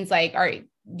questions like, all right,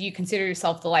 do you consider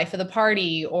yourself the life of the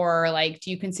party, or like do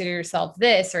you consider yourself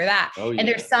this or that? Oh And yeah.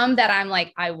 there's some that I'm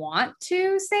like, I want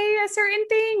to say a certain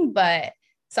thing, but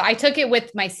so I took it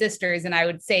with my sisters and I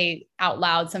would say out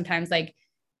loud sometimes, like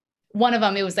one of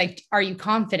them, it was like, are you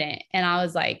confident? And I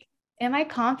was like, am I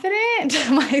confident?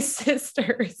 To my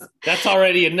sisters. That's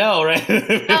already a no, right? No, You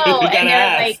and gotta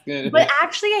they're like, ask. but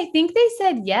actually, I think they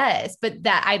said yes, but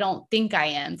that I don't think I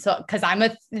am. So, because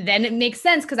then it makes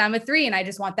sense because I'm a three and I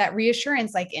just want that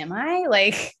reassurance. Like, am I?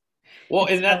 Like, Well,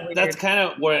 it's and so that's weird. kind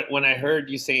of what when I heard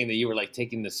you saying that you were like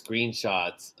taking the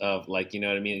screenshots of like, you know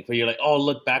what I mean? But you're like, oh,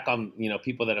 look back on, you know,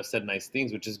 people that have said nice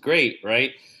things, which is great,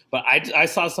 right? But I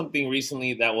saw something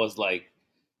recently that was like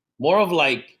more of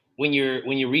like when you're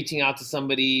reaching out to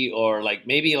somebody, or like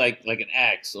maybe like an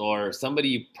ex or somebody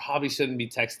you probably shouldn't be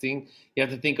texting. You have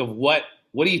to think of what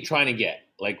are you trying to get?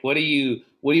 Like what do you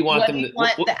want What do them you to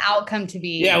want the outcome to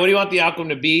yeah, be? what do you want the outcome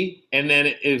to be? And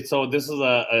then so this is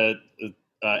a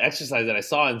exercise that I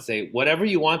saw, and say whatever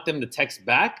you want them to text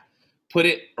back,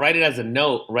 write it as a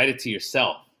note, write it to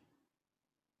yourself.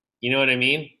 You know what I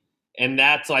mean? And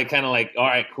that's like kind of like, all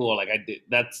right, cool. Like I did.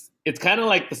 That's it's kind of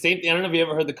like the same thing. I don't know if you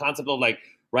ever heard the concept of like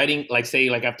writing, like say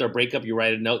like after a breakup, you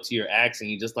write a note to your ex and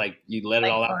you just like you let it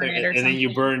Like all out burn there, it or and then you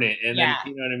something. burn it, and Yeah.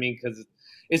 then you know what I mean? Because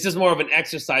it's just more of an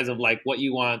exercise of like what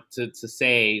you want to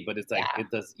say, but it's like Yeah.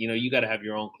 it does. You know, you got to have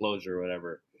your own closure or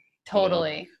whatever. You know,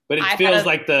 Totally. but it I had feels a,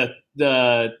 like the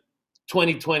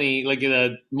 2020, like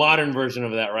the modern version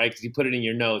of that, right? Because you put it in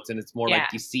your notes and it's more like yeah.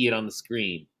 you see it on the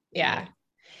screen. You know. Yeah.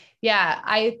 Yeah.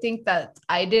 I think that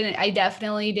I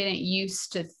definitely didn't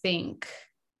used to think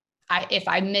if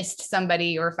I missed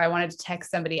somebody or if I wanted to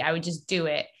text somebody, I would just do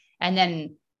it. And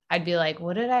then I'd be like,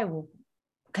 what did I,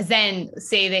 because then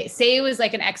say it was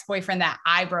like an ex-boyfriend that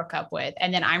I broke up with,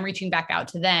 and then I'm reaching back out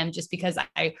to them just because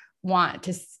I want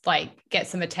to like get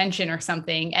some attention or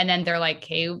something. And then they're like,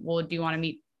 hey, well, do you want to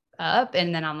meet up?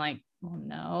 And then I'm like, oh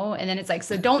no. And then it's like,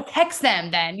 so don't text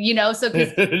them then, so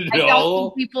because I don't think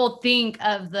No. people think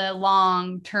of the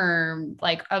long term,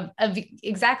 like of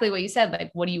exactly what you said,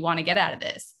 like, what do you want to get out of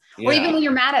this? Or even Yeah. when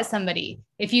you're mad at somebody,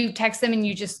 if you text them and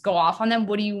you just go off on them,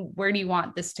 where do you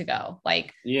want this to go?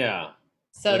 Like, Yeah.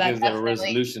 so Like, that is there a definitely,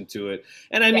 resolution to it?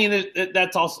 And I yeah. mean,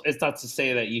 that's also, it's not to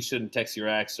say that you shouldn't text your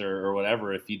ex or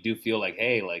whatever if you do feel like,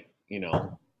 hey, like, you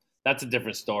know, that's a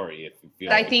different story if you But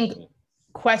feel I like, think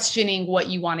questioning what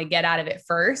you want to get out of it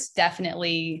first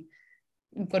definitely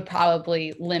would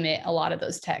probably limit a lot of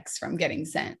those texts from getting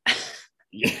sent.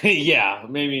 yeah,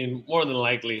 maybe more than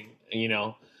likely, you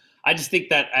know. I just think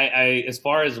that as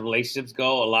far as relationships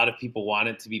go, a lot of people want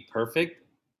it to be perfect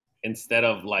instead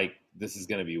of like, this is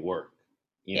going to be work.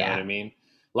 You know what I Yeah. mean?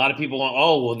 A lot of people want,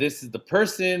 oh, well, this is the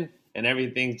person and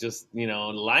everything's just, you know,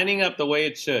 lining up the way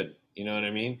it should. You know what I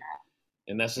mean?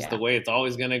 And that's just the Yeah. way it's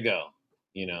always going to go.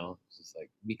 You know, it's just like,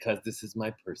 because this is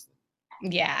my person.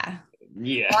 Yeah.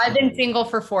 Yeah. Well, I've been single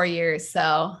for 4 years,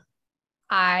 so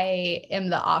I am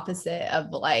the opposite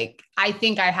of like, I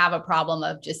think I have a problem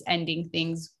of just ending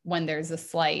things when there's a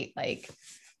slight, like,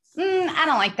 I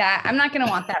don't like that. I'm not going to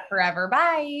want that forever.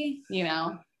 Bye.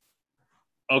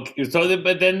 Okay. So,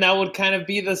 but then that would kind of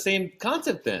be the same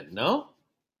concept then, no?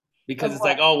 Because Of it's what?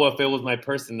 like, oh, well, if it was my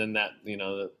person, then that, you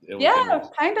know, it would Yeah, then.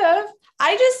 kind of.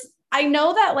 I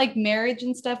know that like marriage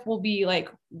and stuff will be like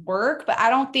work, but I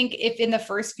don't think if in the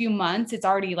first few months it's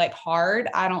already like hard,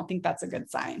 I don't think that's a good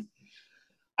sign.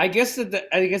 I guess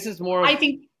it's more I of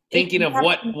think if thinking you of have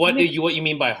what you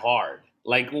mean by hard.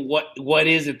 Like what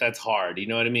is it that's hard? You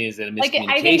know what I mean? Is it a like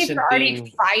I think if miscommunication you're already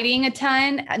thing? fighting a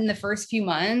ton in the first few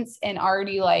months and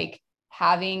already like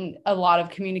having a lot of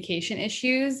communication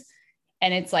issues,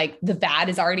 and it's like the bad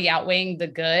is already outweighing the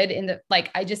good, and the like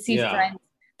I just see Yeah. friends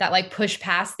that like push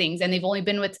past things and they've only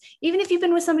been with, even if you've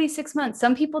been with somebody 6 months,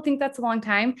 some people think that's a long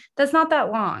time. That's not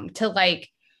that long to like,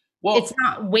 it's Well,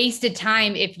 not wasted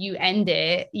time if you end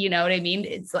it. You know what I mean?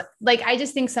 It's like I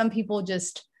just think some people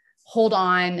just hold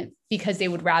on because they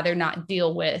would rather not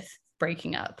deal with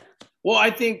breaking up. I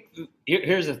think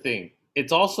here's the thing.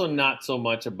 It's also not so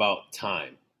much about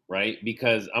time, right?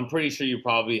 Because I'm pretty sure you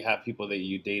probably have people that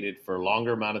you dated for a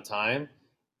longer amount of time,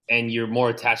 and you're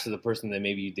more attached to the person than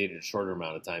maybe you dated a shorter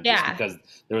amount of time just Yeah. because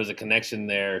there was a connection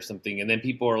there or something. And then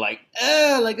people are like,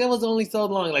 like that was only so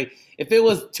long. Like if it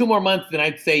was 2 more months, then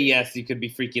I'd say yes, you could be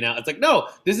freaking out. It's like, no,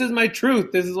 this is my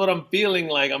truth. This is what I'm feeling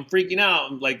like. I'm freaking out.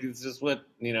 I'm like, it's just what,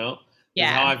 you know, this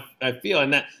is how Yeah. I feel.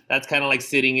 And that's kind of like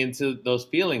sitting into those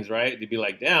feelings, right? To be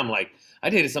like, damn, like I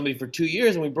dated somebody for 2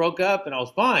 years and we broke up and I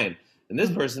was fine. And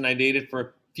this Mhm. person I dated for a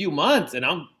few months and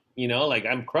I'm, you know, like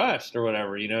I'm crushed or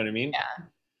whatever. You know what I mean? Yeah.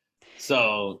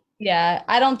 So Yeah.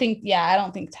 I don't think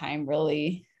time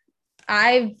really.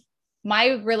 I've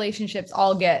my relationships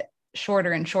all get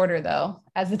shorter and shorter though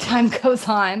as the time goes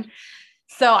on.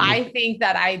 So I think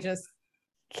that I just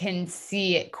can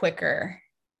see it quicker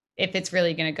if it's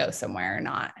really going to go somewhere or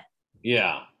not.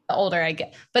 Yeah. The older I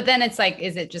get. But then it's like,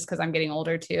 is it just because I'm getting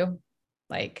older too?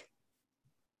 Like,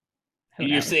 who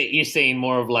knows? You're saying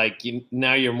more of like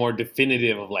now you're more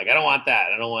definitive of like I don't want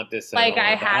that, I don't want this, Like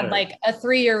I want had that, like a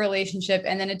 3-year relationship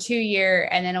and then a 2-year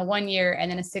and then a 1-year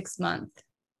and then a 6-month,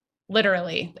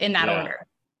 literally in that order.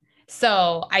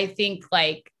 So I think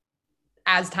like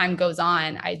as time goes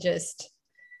on, I just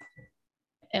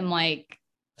am like,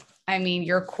 I mean,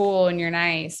 you're cool and you're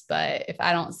nice, but if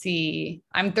I don't see,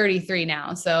 I'm 33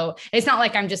 now. So it's not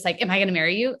like I'm just like, am I going to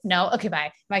marry you? No. Okay,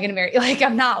 bye. Am I going to marry you? Like,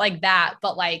 I'm not like that,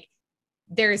 but like,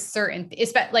 there's certain,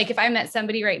 like if I met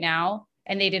somebody right now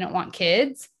and they didn't want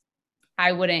kids,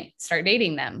 I wouldn't start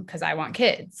dating them because I want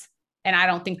kids. And I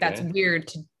don't think that's weird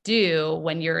to do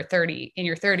when you're 30 in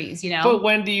your 30s, you know? But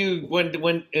when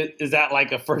is that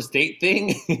like a first date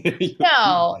thing?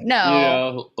 No. You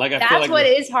know, like I that's feel like what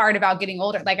is hard about getting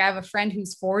older. Like I have a friend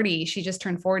who's 40, she just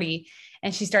turned 40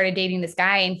 and she started dating this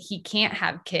guy and he can't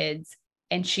have kids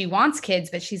and she wants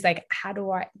kids, but she's like, how do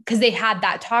I, because they had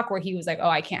that talk where he was like, oh,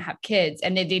 I can't have kids.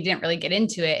 And they didn't really get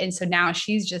into it. And so now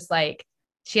she's just like,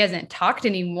 she hasn't talked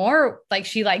anymore. Like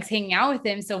she likes hanging out with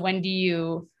him. So when do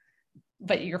you,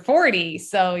 but you're 40,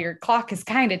 so your clock is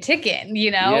kind of ticking,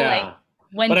 you know? Yeah. Like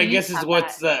when but do I you guess is have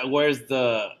what's that? the where's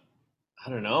the I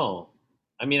don't know.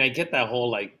 I mean, I get that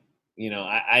whole like, you know,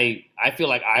 I feel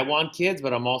like I want kids,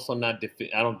 but I'm also not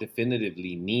I don't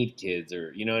definitively need kids,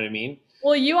 or you know what I mean?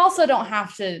 Well, you also don't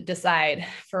have to decide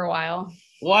for a while.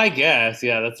 Well, I guess,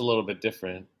 yeah, that's a little bit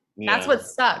different. That's Yeah. what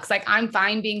sucks. Like I'm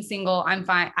fine being single. I'm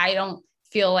fine. I don't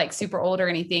feel like super old or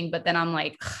anything, but then I'm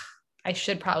like, I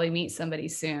should probably meet somebody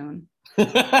soon.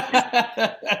 It's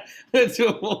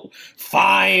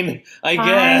fine, I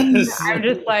Fine. guess. I'm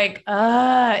just like,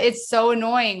 it's so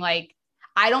annoying. Like,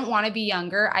 I don't want to be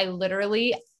younger. I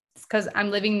literally, because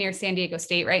I'm living near San Diego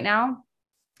State right now,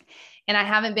 and I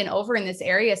haven't been over in this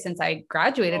area since I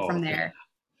graduated Oh, from yeah. there.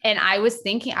 And I was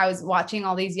thinking, I was watching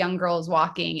all these young girls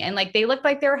walking, and like they looked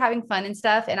like they were having fun and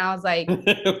stuff. And I was like,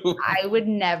 I would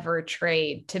never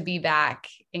trade to be back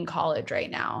in college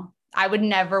right now. I would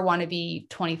never want to be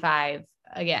 25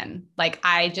 again. Like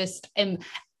I just am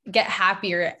get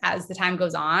happier as the time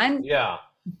goes on. Yeah.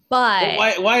 Well,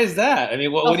 But why is that? I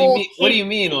mean, the what do you whole mean? What do kid, you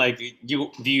mean? Like, do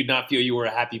you not feel you were a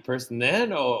happy person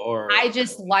then, or I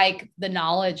just like the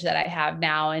knowledge that I have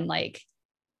now and like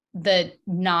the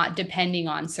not depending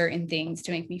on certain things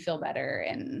to make me feel better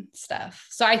and stuff.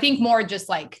 So I think more just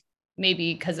like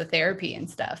maybe because of therapy and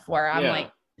stuff where I'm yeah,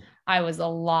 like, I was a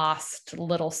lost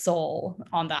little soul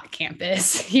on that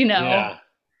campus, you know? yeah.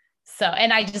 So,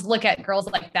 and I just look at girls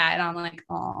like that and I'm like,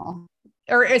 oh,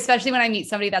 or especially when I meet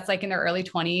somebody that's like in their early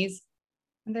 20s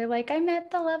and they're like, I met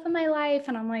the love of my life.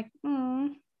 And I'm like,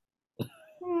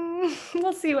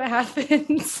 we'll see what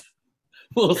happens,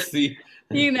 We'll see.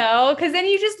 you know? Cause then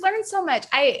you just learn so much.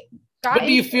 I got But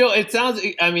do you into, feel it sounds?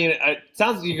 I mean, it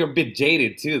sounds like you're a bit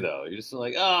jaded too, though. You're just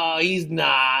like, oh, he's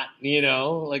not. You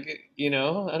know, like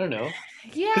I don't know,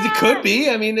 because he yeah, could be.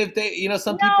 I mean, if they,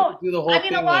 some people no, do the I whole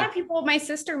mean, a thing lot of like, people, my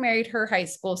sister married her high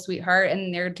school sweetheart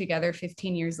and they're together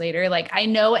 15 years later. Like I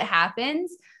know it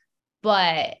happens,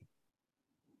 but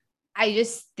I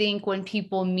just think when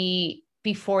people meet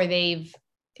before they've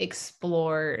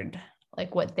explored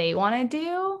like what they want to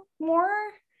do more,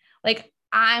 like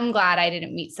I'm glad I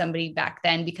didn't meet somebody back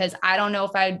then because I don't know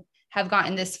if I'd have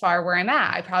gotten this far where I'm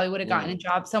at. I probably would have gotten a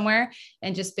job somewhere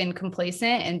and just been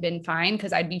complacent and been fine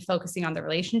because I'd be focusing on the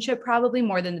relationship probably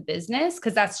more than the business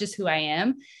because that's just who I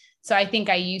am. So I think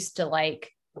I used to like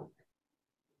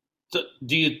so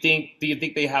do you think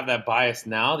they have that bias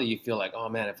now that you feel like, oh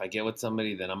man, if I get with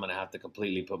somebody, then I'm gonna have to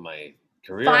completely put my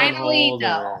career on finally, hold,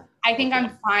 no, or I think okay,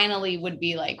 I'm finally would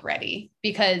be like ready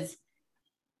because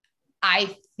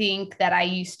I think that I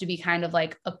used to be kind of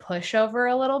like a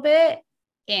pushover a little bit.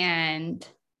 And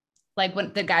like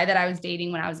when the guy that I was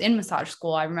dating when I was in massage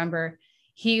school, I remember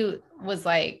he was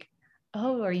like,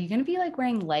 oh, are you going to be like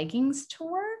wearing leggings to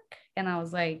work? And I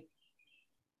was like,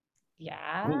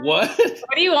 yeah. what?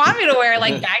 What do you want me to wear?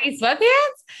 Like baggy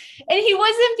sweatpants? And he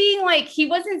wasn't being like, he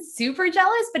wasn't super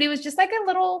jealous, but it was just like a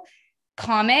little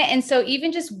comment. And so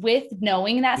even just with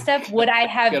knowing that stuff, would I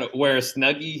have Gotta wear a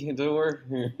snuggie to work?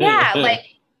 yeah, like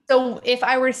so if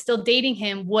I were still dating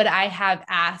him, would I have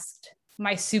asked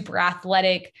my super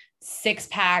athletic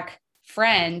 6-pack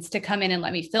friends to come in and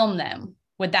let me film them?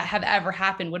 Would that have ever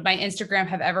happened? Would my Instagram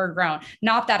have ever grown?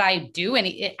 Not that I'm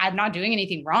not doing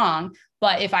anything wrong,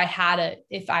 but if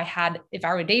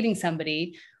I were dating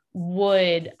somebody,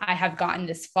 would I have gotten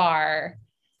this far,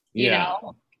 you Yeah.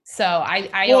 know? So I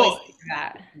always Well, think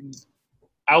that.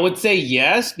 I would say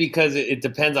yes because it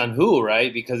depends on who,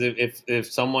 right? Because if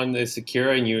someone is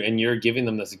secure and you're giving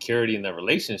them the security in the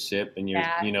relationship, and you're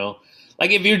Yeah.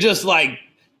 like if you're just like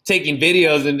taking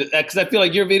videos, and because I feel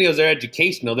like your videos are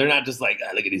educational, they're not just like,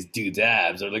 "Ah, look at these dude's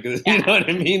abs," or look at this, you Yeah. know what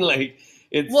I mean? Like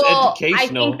it's Well, I think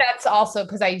educational. that's also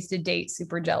because I used to date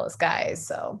super jealous guys.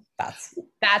 So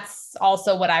that's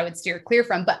also what I would steer clear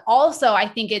from. But also I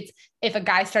think it's if a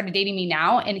guy started dating me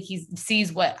now and he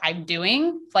sees what I'm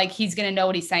doing, like he's gonna know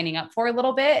what he's signing up for a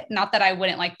little bit. Not that I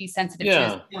wouldn't like be sensitive to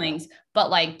his Yeah. feelings, but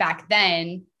like back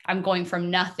then I'm going from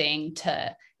nothing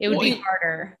to it would Well, be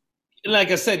harder.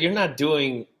 like I said, you're not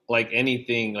doing like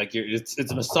anything like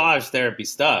it's massage therapy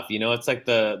stuff, you know. It's like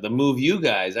the Move You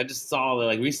guys. I just saw that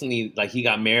like recently, like he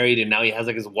got married and now he has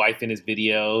like his wife in his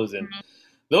videos, and Mhm.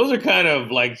 those are kind of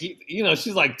like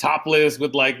she's like topless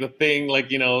with like the thing, like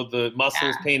the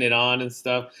muscles Yeah. painted on and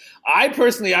stuff. I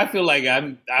personally, I feel like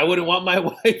I wouldn't want my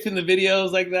wife in the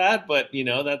videos like that, but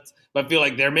I feel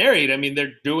like they're married. I mean,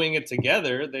 they're doing it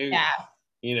together. Yeah.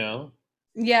 You know.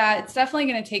 Yeah. It's definitely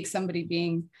gonna take somebody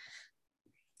being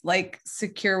like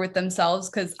secure with themselves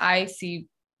because I see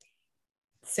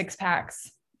six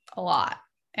packs a lot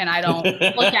and I don't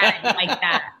look at it like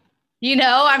that. You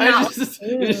know, I'm I not just,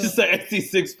 like, it's just like I see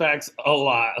six packs a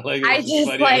lot. Like I it's just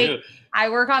just funny. like I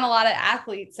work on a lot of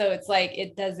athletes, so it's like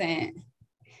it doesn't.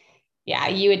 Yeah,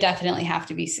 you would definitely have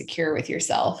to be secure with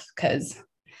yourself because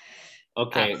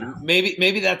Okay,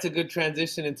 maybe that's a good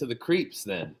transition into the creeps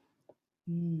then.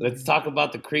 Let's talk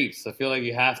about the creeps. I feel like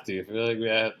you have to. I feel like we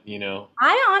have,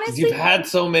 I because you've honestly had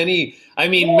so many. I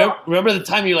mean, well, remember the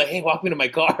time you're like, "Hey, walk me to my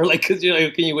car," like, because you're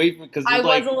like, "Can you wait?" Because I you're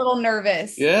was a like, little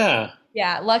nervous. yeah,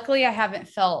 Yeah, luckily I haven't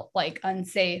felt like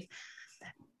unsafe.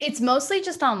 It's mostly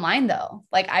just online though.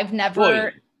 Like I've well,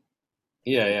 never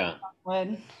yeah, yeah,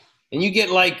 would. and you get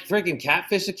like freaking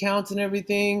catfish accounts and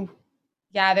everything.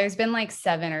 Yeah, there's been like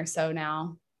seven or so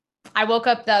now. I woke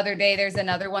up the other day. There's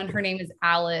another one. Her name is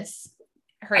Alice.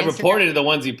 Her I Instagram. reported the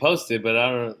ones you posted, but I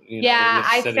don't, Yeah, it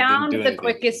I said it didn't found do the anything.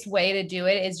 quickest way to do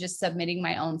it is just submitting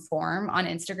my own form on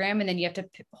Instagram. And then you have to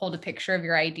hold a picture of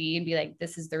your ID and be like,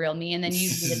 this is the real me. And then This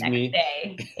usually the is next me.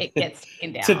 day it gets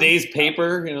taken down. Today's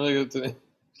paper,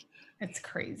 It's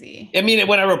crazy. I mean,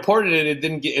 when I reported it, it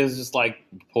didn't get. It was just like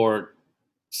report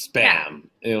Yeah. spam.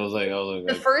 It was like,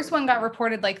 The first one got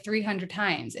reported like 300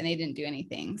 times and they didn't do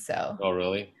anything. So, oh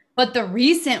really? but the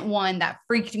recent one that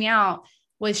freaked me out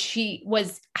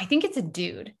was I think it's a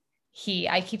dude.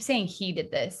 I keep saying he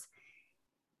did this.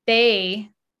 They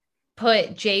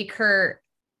put J. Kurt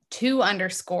 2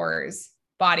 underscores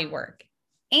bodywork.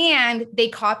 And they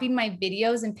copied my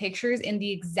videos and pictures in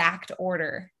the exact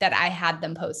order that I had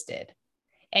them posted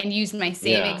and used my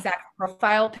same Yeah, exact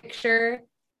profile picture.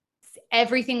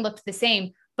 Everything looked the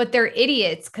same, but they're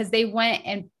idiots because they went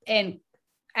and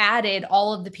added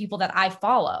all of the people that I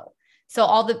follow. So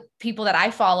all the people that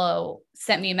I follow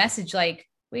sent me a message like,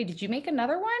 wait, did you make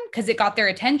another one? Because it got their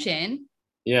attention. I'm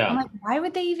yeah. like, why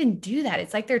would they even do that?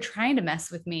 It's like they're trying to mess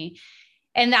with me.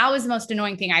 And that was the most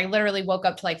annoying thing. I literally woke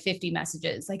up to like 50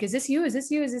 messages. Like, is this you? Is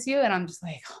this you? Is this you? And I'm just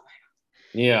like, oh.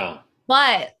 Yeah.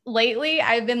 But lately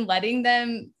I've been letting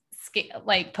them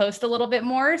like post a little bit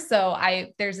more. So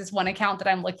there's this one account that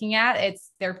I'm looking at.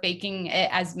 They're faking it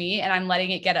as me and I'm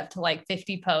letting it get up to like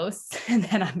 50 posts and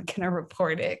then I'm going to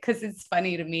report it because it's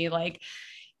funny to me. Like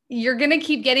you're going to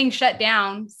keep getting shut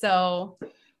down. So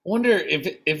Wonder if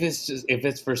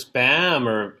it's for spam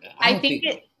or I I don't think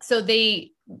think. so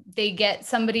they get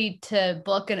somebody to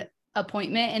book an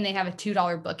appointment and they have a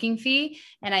 $2 booking fee.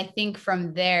 And I think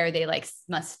from there they like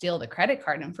must steal the credit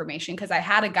card information. Cause I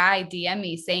had a guy DM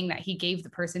me saying that he gave the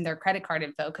person their credit card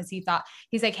info because he's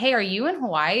like, hey, are you in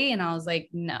Hawaii? And I was like,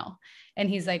 no. And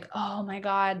he's like, oh my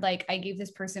God, like I gave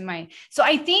this person so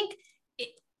I think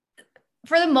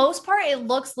for the most part, it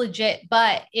looks legit.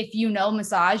 But if you know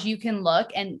massage, you can look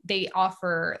and they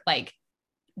offer like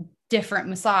different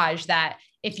massage that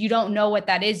if you don't know what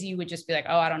that is, you would just be like,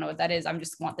 oh, I don't know what that is. I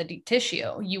just want the deep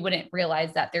tissue. You wouldn't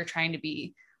realize that they're trying to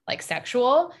be like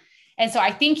sexual. And so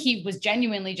I think he was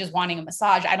genuinely just wanting a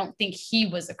massage. I don't think he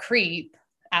was a creep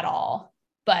at all.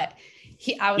 But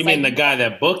I was You like, mean the guy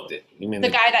that booked it? You mean the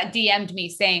guy that DM'd me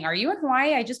saying, are you in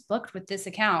Hawaii? I just booked with this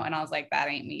account. And I was like, that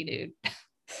ain't me, dude.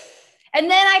 And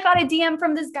then I got a DM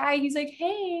from this guy. He's like,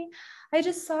 hey, I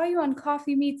just saw you on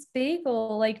Coffee Meets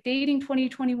Bagel, like dating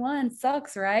 2021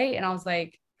 sucks, right? And I was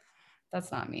like,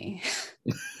 that's not me.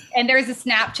 And there's a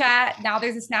Snapchat. Now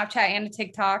there's a Snapchat and a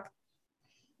TikTok.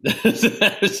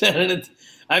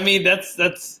 I mean, that's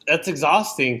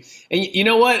exhausting. And you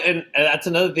know what? And that's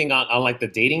another thing on like the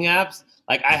dating apps.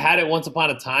 Like I had it once upon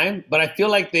a time, but I feel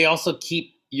like they also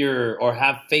keep your or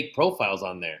have fake profiles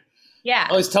on there. I Yeah.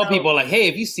 always tell So people like, hey,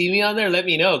 if you see me on there, let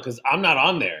me know because I'm not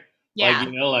on there.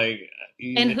 Like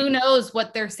yeah. And you- who knows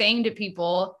what they're saying to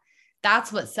people.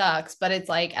 That's what sucks. But it's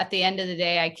like at the end of the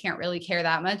day, I can't really care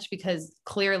that much because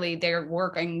clearly they're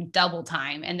working double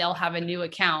time and they'll have a new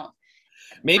account.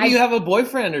 maybe I you have a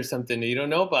boyfriend or something that you don't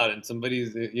know about, and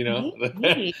somebody's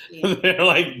maybe. they're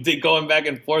like they going back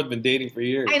and forth, been dating for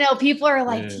years. I know people are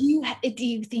like, Yeah. do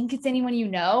you think it's anyone you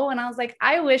know? And I was like,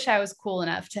 I wish I was cool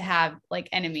enough to have like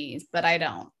enemies, but I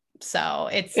don't. So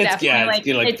it's It's definitely yeah, it's like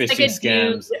getting like it's like phishing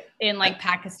a dude scams. in like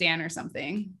Pakistan or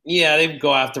something. Yeah, they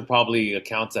go after probably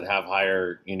accounts that have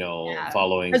higher, Yeah.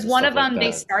 followings Because and one stuff of like them,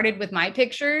 they that. started with my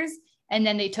pictures and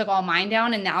then they took all mine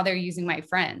down and now they're using my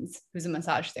friend's, who's a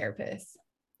massage therapist.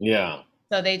 Yeah.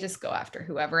 So they just go after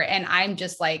whoever. And I'm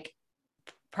just like,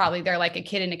 probably they're like a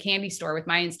kid in a candy store with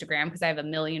my Instagram because I have a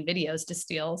million videos to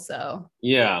steal. So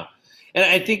Yeah. And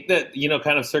I think that,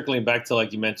 kind of circling back to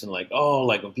like you mentioned, like, oh,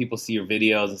 like when people see your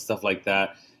videos and stuff like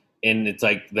that, and it's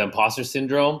like the imposter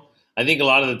syndrome. I think a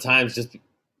lot of the times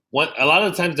a lot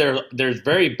of the times there's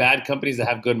very bad companies that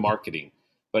have good marketing.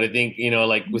 But I think,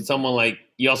 like with someone like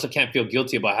you also can't feel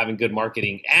guilty about having good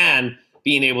marketing and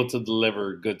being able to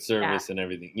deliver good yeah. service and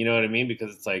everything. You know what I mean?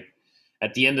 Because it's like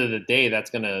at the end of the day, that's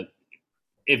gonna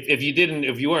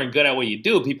if you weren't good at what you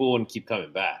do, people wouldn't keep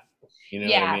coming back. You know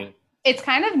what I Yeah. mean? It's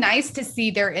kind of nice to see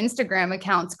their Instagram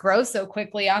accounts grow so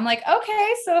quickly. I'm like,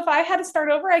 okay, so if I had to start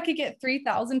over, I could get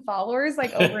 3,000 followers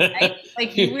like overnight,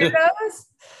 like you weirdos.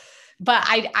 But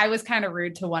I was kind of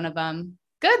rude to one of them.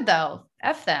 Good though.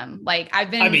 F them. Like I've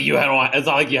I mean, been it's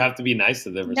not like you have to be nice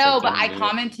to them or no, but something. I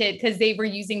commented because they were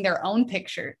using their own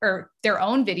picture or their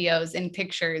own videos and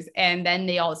pictures. And then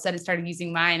they all of a sudden started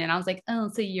using mine. And I was like,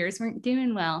 oh, so yours weren't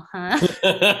doing well, huh?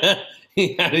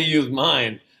 He had to use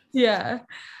mine. Yeah.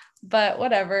 But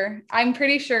whatever. I'm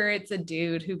pretty sure it's a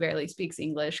dude who barely speaks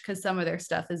English because some of their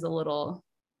stuff is a little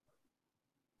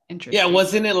Yeah, interesting.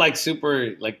 wasn't it like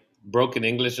super like broken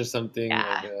English or something?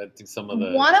 Like Yeah. I think some of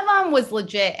the One of them was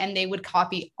legit and they would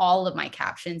copy all of my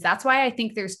captions. That's why I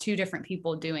think there's two different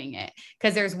people doing it.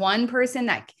 Because there's one person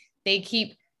that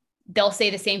they'll say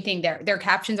the same thing. Their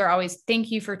captions are always,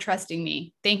 thank you for trusting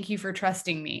me. Thank you for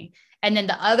trusting me. And then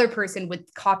the other person would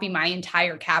copy my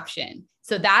entire caption.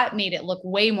 So that made it look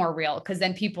way more real because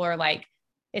then people are like,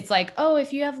 it's like, oh,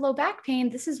 if you have low back pain,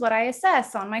 this is what I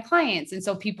assess on my clients. And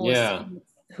so people yeah. assume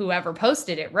whoever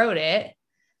posted it wrote it.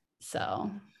 So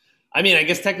I mean, I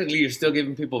guess technically you're still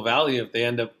giving people value if they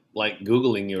end up like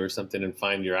Googling you or something and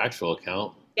find your actual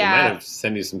account. They might yeah, have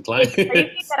sent you some it's clients.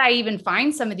 crazy that I even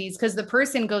find some of these because the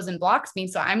person goes and blocks me.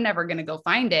 So I'm never going to go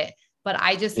find it. But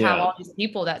I just have Yeah. all these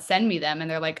people that send me them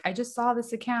and they're like, I just saw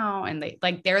this account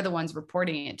and they're the ones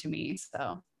reporting it to me.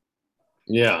 So,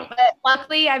 Yeah. but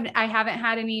luckily I haven't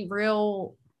had any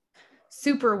real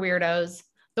super weirdos.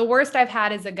 The worst I've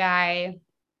had is a guy.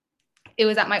 It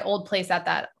was at my old place at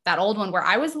that old one where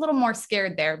I was a little more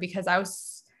scared there because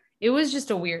it was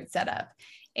just a weird setup.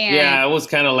 And Yeah, it was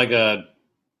kind of like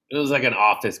it was like an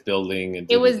office building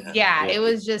and it was, yeah. it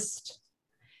was just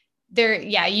there.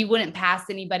 Yeah, you wouldn't pass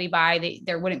anybody by.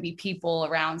 There wouldn't be people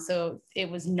around. So it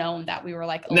was known that we were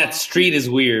like And that alone. street is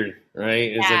weird,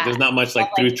 right? It's like Yeah. there's not much All,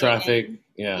 like through hidden. traffic.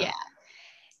 Yeah. Yeah.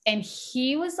 And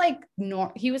he was like,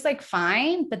 he was like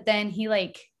fine. But then he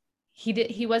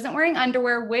wasn't wearing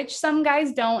underwear, which some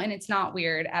guys don't. And it's not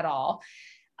weird at all.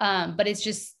 But it's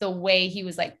just the way he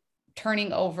was like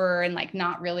turning over and like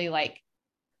not really like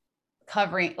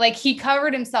covering, like he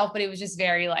covered himself, but it was just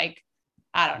very like,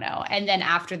 I don't know. And then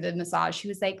after the massage, he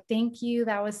was like, thank you.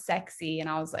 That was sexy. And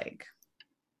I was like,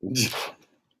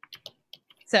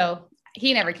 so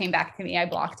he never came back to me. I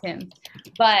blocked him.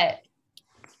 But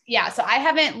yeah, so I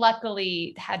haven't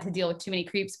luckily had to deal with too many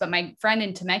creeps, but my friend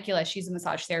in Temecula, she's a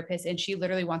massage therapist and she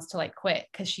literally wants to like quit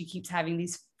because she keeps having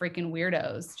these freaking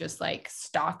weirdos just like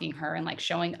stalking her and like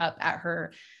showing up at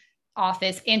her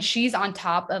office. And she's on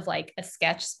top of like a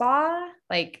sketch spa,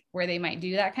 like where they might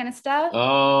do that kind of stuff.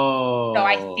 So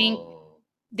I think Oh.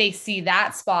 they see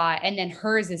that spa and then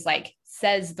hers is like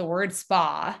says the word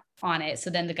spa on it. So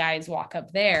then the guys walk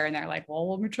up there and they're like, well,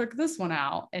 let me check this one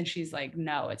out. And she's like,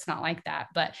 no, it's not like that.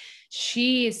 But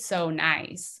she is so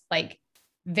nice, like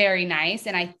very nice.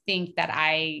 And I think that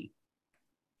I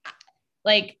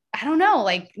don't know,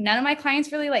 like none of my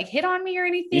clients really like hit on me or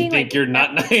You anything. think Like you're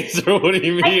not nice, or what do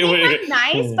you I mean? think Wait, I'm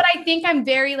nice, but I think I'm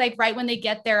very like right when they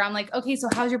get there, I'm like, okay, so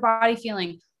how's your body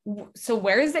feeling? so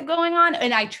where is it going on?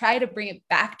 And I try to bring it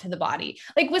back to the body.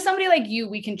 Like with somebody like you,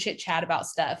 we can chit chat about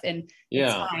stuff and it's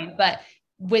Yeah. fine. But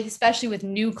with, especially with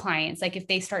new clients, like if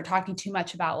they start talking too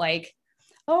much about like,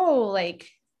 oh, like,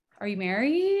 are you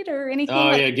married or anything? Oh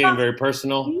Like, yeah, getting very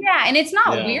personal. yeah. And it's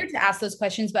not Yeah. weird to ask those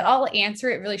questions, but I'll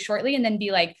answer it really shortly and then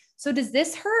be like, so does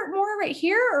this hurt more right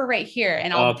here or right here?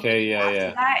 And I'll bring Okay. it Yeah. back to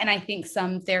Yeah. that. And I think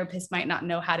some therapists might not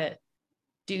know how to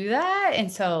do that.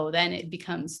 And so then it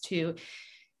becomes too,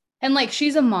 and like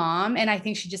she's a mom and I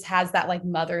think she just has that like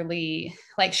motherly,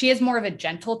 like she has more of a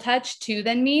gentle touch too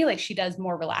than me, like she does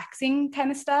more relaxing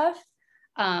kind of stuff.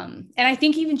 And I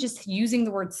think even just using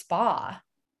the word spa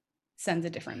sends a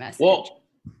different message. Well,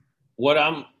 what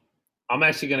I'm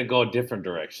actually going to go a different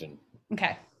direction.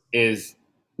 Okay. Is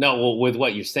no, well, with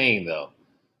what you're saying though,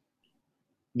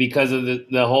 because of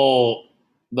the whole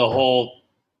the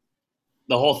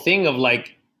whole thing of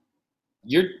like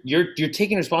you're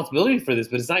taking responsibility for this,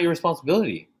 but it's not your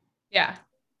responsibility. Yeah.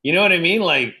 You know what I mean?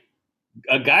 Like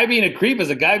a guy being a creep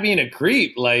is a guy being a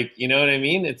creep. Like, you know what I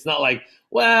mean? It's not like,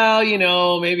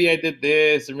 well, maybe I did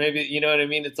this or maybe, you know what I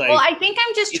mean? It's Well, like, I think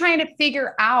I'm just trying to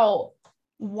figure out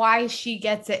why she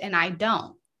gets it and I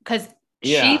don't. Because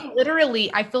she yeah,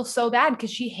 literally, I feel so bad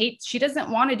because she doesn't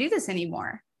want to do this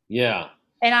anymore. yeah.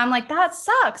 And I'm like, that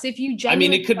sucks. If you I mean,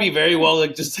 genuinely it could be like, very well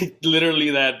like just like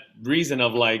literally that reason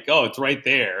of like, oh, it's right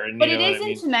there, and but you it know what is I in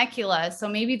mean? Temecula. So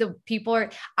maybe the people are,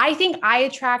 I think I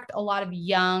attract a lot of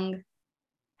young,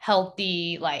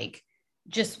 healthy, like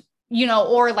just,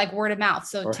 or like word of mouth.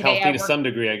 So Or today healthy I to work some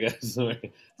degree, I guess.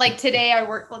 like today I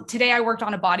worked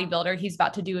on a bodybuilder. He's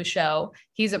about to do a show.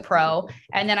 He's a pro.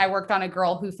 And then I worked on a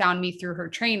girl who found me through her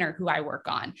trainer who I work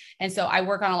on. And so I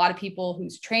work on a lot of people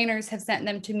whose trainers have sent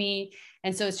them to me.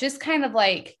 And so it's just kind of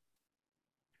like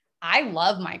I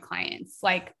love my clients.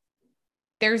 Like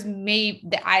there's maybe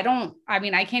I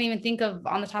mean, I can't even think of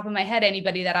on the top of my head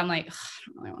anybody that I'm like, I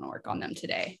don't really want to work on them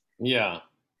today. Yeah.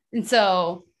 And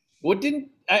so What didn't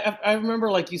I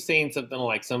remember like you saying something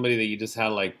like somebody that you just had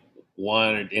like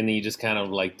one and then you just kind of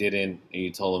like didn't and you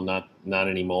told them not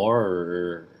anymore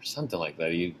or something like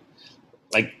that. You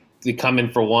like they come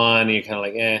in for one and you're kind of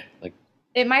like like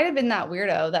it might have been that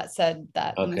weirdo that said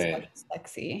that the massage okay is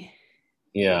sexy.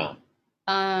 yeah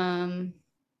Um,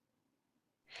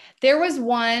 there was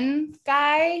one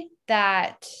guy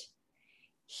that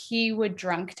he would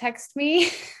drunk text me.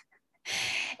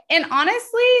 And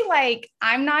honestly, like,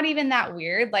 I'm not even that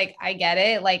weird. Like, I get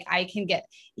it. Like,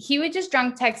 he would just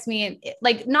drunk text me and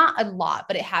like, not a lot,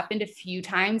 but it happened a few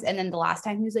times. And then the last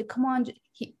time he was like, come on, my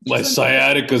just let me.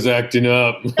 sciatica's acting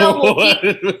up. No,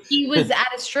 well, he was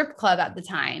at a strip club at the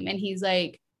time and he's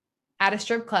like, at a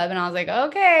strip club. And I was like,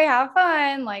 okay, have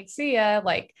fun. Like, see ya.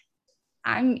 Like,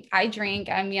 I drink,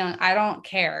 I'm young, I don't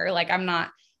care. Like, I'm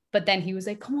not, but then he was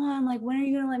like, come on, like, when are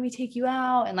you gonna let me take you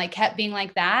out? And like kept being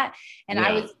like that. And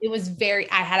Yeah, it was I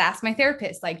had asked my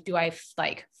therapist, like, do I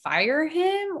like fire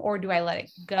him or do I let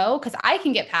it go? Cause I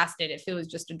can get past it if it was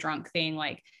just a drunk thing,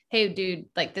 like, hey, dude,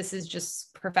 like, this is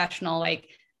just professional, like,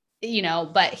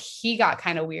 but he got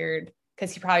kind of weird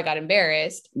because he probably got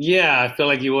embarrassed. yeah. I feel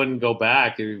like you wouldn't go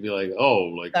back. You'd be like, oh,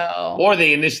 like, So, or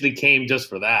they initially came just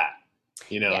for that,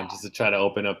 yeah. just to try to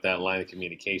open up that line of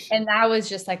communication. And that was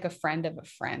just like a friend of a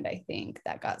friend, I think,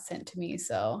 that got sent to me.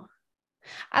 So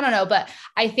I don't know, but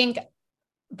I think,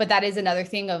 but that is another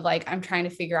thing of like, I'm trying to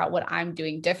figure out what I'm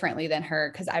doing differently than her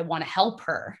because I want to help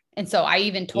her. And so I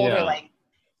even told her Yeah, like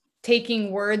taking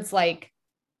words like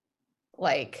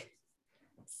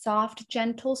soft,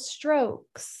 gentle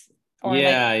strokes or like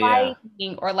yeah, yeah.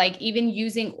 biting or like even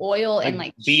using oil and Like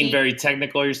like being sheet. very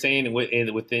technical, you're saying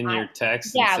within I, your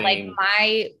text and yeah, like saying,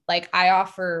 I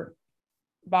offer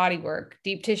body work,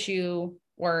 deep tissue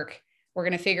work. We're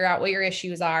going to figure out what your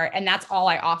issues are. And that's all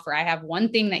I offer. I have one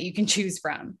thing that you can choose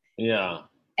from. yeah,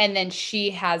 And then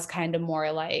she has kind of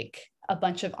more like a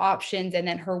bunch of options. And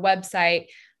then her website,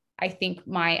 I think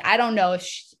I don't know if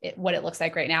what it looks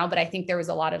like right now, but I think there was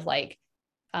a lot of like,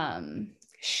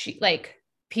 she like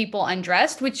people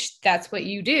undressed, which that's what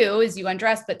you do is you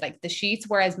undress, but like the sheets,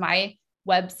 whereas my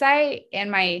website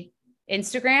and my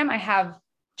Instagram, I have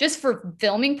just for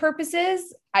filming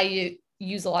purposes, I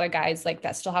use a lot of guys like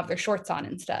that still have their shorts on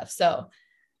and stuff. So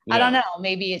I don't yeah. know.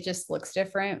 Maybe it just looks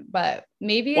different, but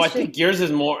maybe Well, I it's just, think yours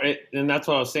is more, and that's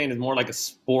what I was saying, is more like a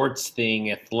sports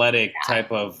thing, athletic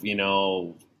type of,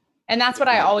 and that's what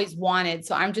I always wanted.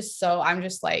 So I'm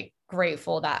just like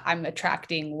grateful that I'm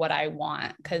attracting what I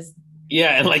want because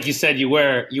yeah. And like you said, you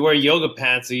wear yoga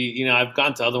pants. So I've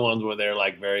gone to other ones where they're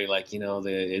like very like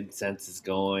the incense is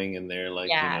going, and they're like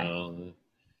yeah,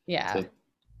 yeah. so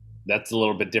that's a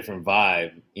little bit different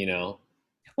vibe.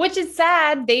 which is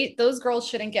sad. Those girls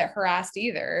shouldn't get harassed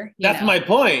either, you That's know? my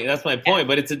point. That's my Yeah. point.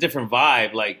 But it's a different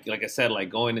vibe. Like I said, like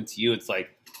going into you, it's like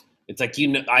you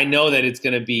know, I know that it's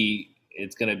gonna be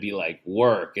like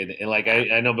work, and like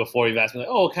I know before you've asked me like,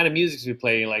 oh, what kind of music should we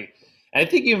play? Like, I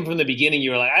think even from the beginning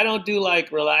you were like, I don't do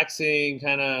like relaxing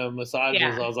kind of massages.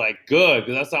 Yeah. I was like, good,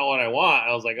 because that's not what I want.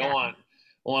 I was like, Yeah. I want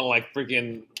to like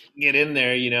freaking get in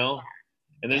there, you know.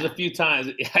 And there's a Yeah. few times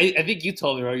I think you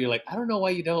told me, right? You're like, I don't know why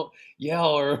you don't yell,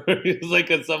 or it was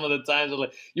like at some of the times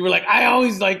like you were like, I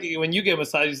always like when you get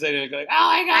massage, you say like,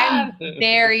 oh my I'm god.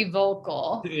 very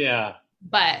vocal, Yeah.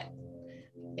 but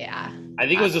yeah. I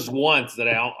think it Uh, was just once that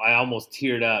I almost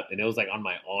teared up, and it was like on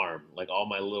my arm, like all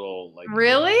my little like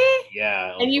really?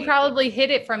 yeah. I And was you like, probably hid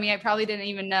it from me. I probably didn't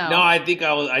even no, know. I think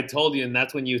I told you, and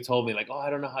that's when you told me like, oh, I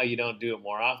don't know how you don't do it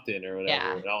more often or whatever.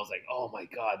 Yeah. And I was like, oh my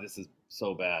god, this is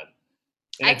so bad.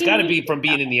 And I it's can got to use be it from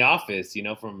being in the office, you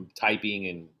know, from typing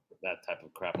and that type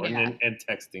of crap, or yeah. and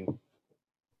texting,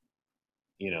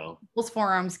 you know. People's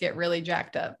forearms get really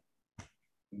jacked up.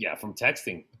 Yeah, from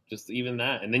texting, just even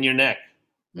that, and then your neck,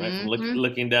 right, from Hmm.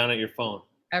 looking down at your phone.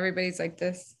 Everybody's like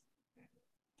this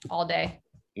all day.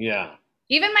 Yeah,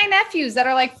 Even my nephews that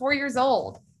are like 4 years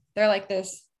old, they're like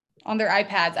this on their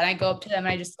iPads. And I go up to them and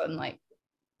I just go and like,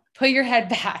 put your head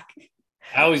back.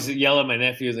 I always yell at my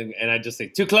nephews, and I just say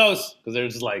too close because they're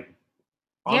just like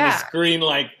on the Yeah. screen,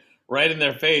 like right in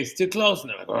their face, too close, and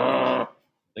they're like, "Ugh."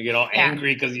 They get all Yeah.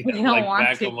 angry because you They have to don't like want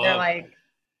back to. them They're up. like,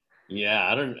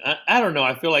 Yeah, I don't know.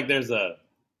 I feel like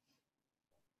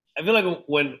I feel like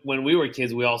when we were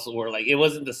kids, we also were like, it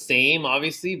wasn't the same,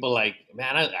 obviously, but like,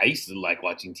 man, I used to like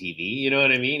watching TV. You know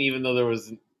what I mean? Even though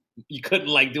you couldn't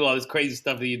like do all this crazy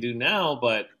stuff that you do now,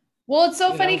 but well, it's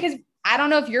so you funny know, because I don't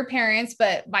know if your parents,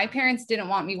 but my parents didn't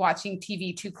want me watching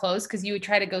TV too close because you would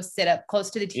try to go sit up close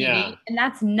to the yeah, TV. And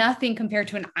that's nothing compared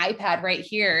to an iPad right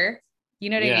here. You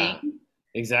know what I yeah, mean?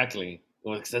 exactly.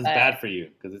 Well, because it's But bad for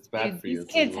you. Because it's bad dude, for you. these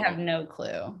It's as kids have well. no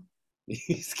clue.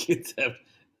 These kids have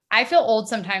I feel old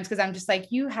sometimes because I'm just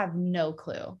like, you have no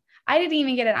clue. I didn't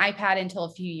even get an iPad until a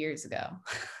few years ago. And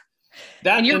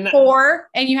that, you're and that, 4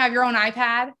 and you have your own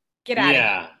iPad, get out of here.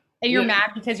 yeah, And you're yeah.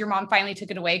 mad because your mom finally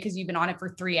took it away because you've been on it for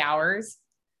 3 hours.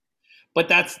 But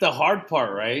that's the hard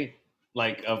part, right?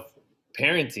 Like of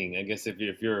parenting, I guess if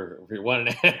you're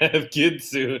wanting to have kids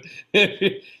soon,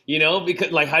 you know,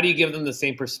 because like how do you give them the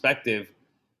same perspective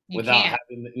You without can't.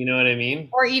 having, you know what I mean?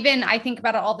 Or even I think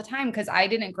about it all the time because I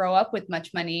didn't grow up with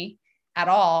much money at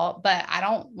all, but I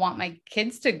don't want my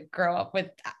kids to grow up with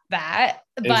that.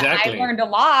 But I Exactly. learned a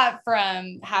lot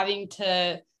from having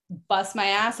to bust my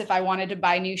ass if I wanted to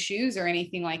buy new shoes or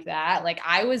anything like that. Like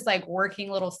I was like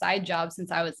working little side jobs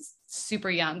since I was super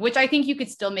young, which I think you could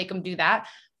still make them do that,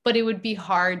 but it would be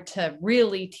hard to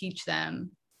really teach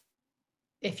them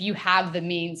if you have the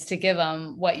means to give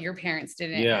them what your parents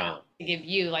didn't have Yeah. to give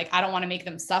you. Like I don't want to make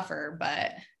them suffer,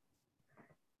 but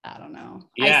I don't know.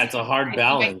 Yeah, it's a hard I see my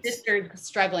balance. sisters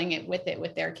struggling with it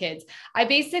with their kids. I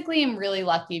basically am really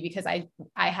lucky because I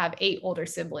have 8 older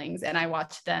siblings and I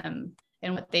watch them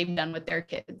and what they've done with their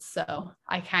kids. So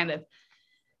I kind of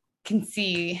can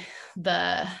see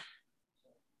the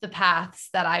the paths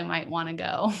that I might want to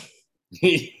go,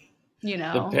 The you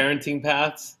know. parenting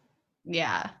paths.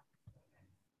 Yeah.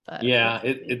 But we'll Yeah, see.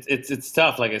 it's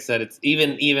tough. Like I said, it's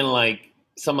even like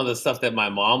some of the stuff that my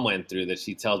mom went through that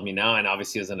she tells me now, and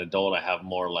obviously as an adult, I have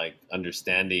more like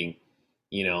understanding,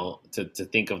 you know, to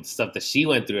think of the stuff that she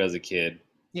went through as a kid.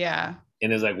 Yeah.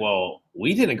 And it's like, well,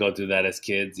 we didn't go through that as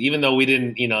kids, even though we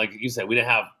didn't, you know, like you said, we didn't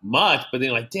have much. But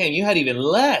then, like, damn, you had even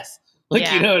less. Like,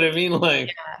 you Yeah. know what I mean? Like,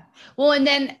 Well, and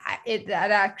then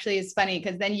that actually is funny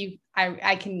because then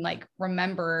I can like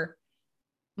remember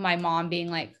my mom being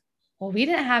like, well, we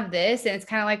didn't have this. And it's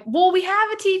kind of like, well, we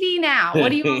have a TV now. What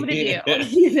do you want me to yeah. do?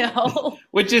 You know?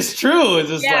 Which is true. It's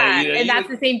just like, Yeah. you know, And that's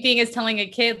you the same thing as telling a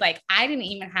kid, like, I didn't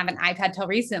even have an iPad till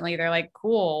recently. They're like,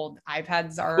 cool,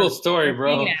 iPads cool are story, a thing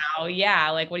bro. now.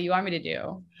 Yeah. Like, what do you want me to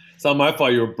do? It's not my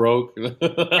fault you were broke.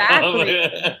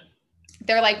 Exactly.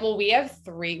 They're like, well, we have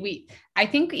 3. I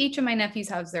think each of my nephews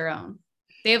has their own.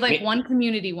 They have like one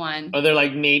community one. Or they're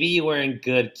like, maybe you weren't a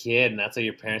good kid, and that's why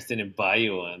your parents didn't buy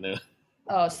you one.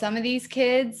 Oh, some of these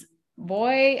kids,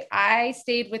 boy, I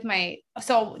stayed with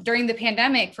so during the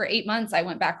pandemic for 8 months, I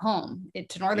went back home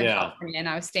to Northern Yeah, California and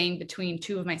I was staying between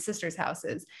 2 of my sister's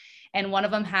houses. And one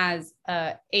of them has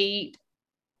 8,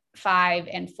 5,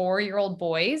 and 4-year-old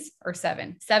boys, or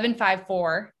 7, 5,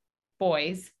 4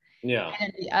 boys. yeah,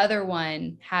 And the other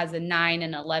one has a 9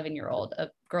 and 11-year-old, a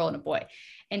girl and a boy.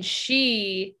 And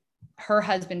her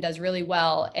husband does really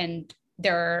well. And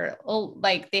they're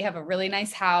like, they have a really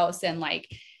nice house and like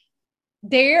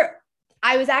they're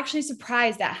I was actually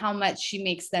surprised at how much she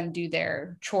makes them do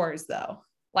their chores though.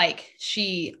 Like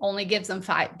she only gives them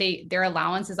their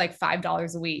allowance is like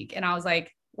 $5 a week. And I was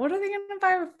like, what are they gonna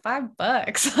buy with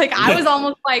 $5? Like I was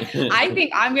almost like, I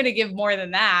think I'm gonna give more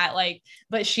than that. Like,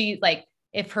 but she like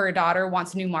if her daughter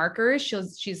wants new markers,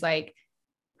 she's like,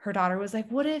 her daughter was like,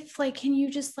 what if like, can you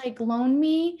just like loan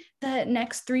me the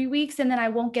next 3 weeks and then I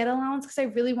won't get allowance because I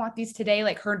really want these today.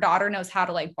 Like her daughter knows how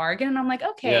to like bargain. And I'm like,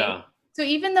 okay. Yeah. So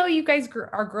even though you guys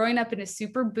are growing up in a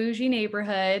super bougie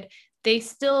neighborhood, they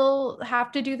still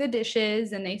have to do the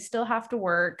dishes and they still have to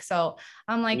work. So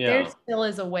I'm like, there Yeah. still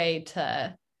is a way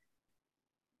to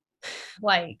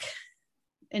like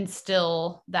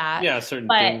instill that. Yeah. Certain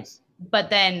But things.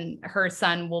 then her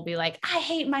son will be like, I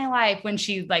hate my life when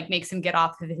she like makes him get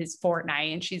off of his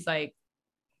Fortnite. And she's like,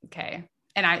 okay.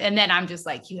 And then I'm just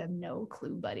like, you have no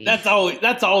clue, buddy. That's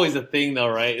always a thing though,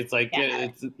 right? It's like Yeah.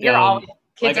 it's You're always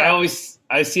kids like are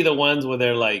I see the ones where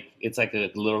they're like it's like a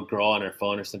little girl on her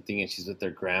phone or something and she's with their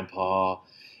grandpa and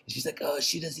she's like, oh,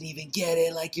 she doesn't even get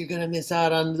it, like you're gonna miss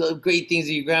out on the great things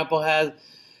that your grandpa has.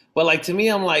 But like to me,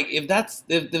 I'm like, if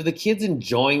the kid's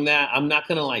enjoying that, I'm not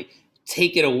gonna like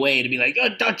take it away to be like, oh,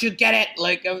 don't you get it?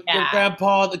 Like your yeah,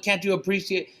 grandpa, can't you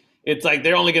appreciate? It's like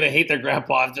they're only gonna hate their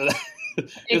grandpa after that.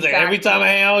 It's like every time I exactly.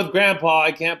 hang out with grandpa,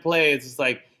 I can't play. It's just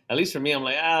like at least for me, I'm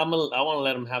like, I want to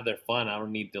let them have their fun. I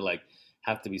don't need to like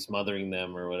have to be smothering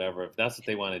them or whatever. If that's what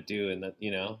they want to do, and that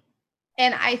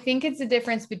And I think it's a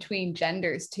difference between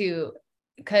genders too,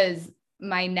 because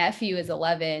my nephew is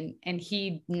 11 and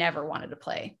he never wanted to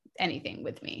play anything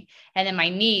with me. And then my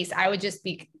niece, I would just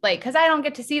be like, because I don't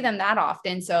get to see them that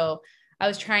often. So I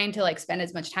was trying to like spend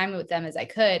as much time with them as I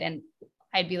could. And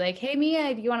I'd be like, hey,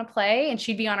 Mia, do you want to play? And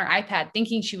she'd be on her iPad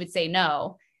thinking she would say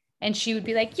no. And she would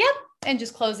be like, yep. And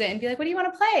just close it and be like, what do you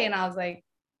want to play? And I was like,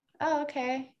 oh,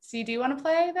 okay. So you do want to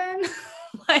play then?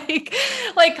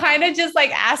 like kind of just like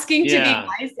asking to be yeah.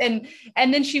 nice.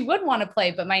 And then she would want to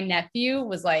play, but my nephew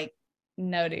was like,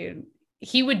 no, dude.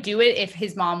 He would do it if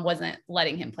his mom wasn't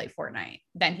letting him play Fortnite.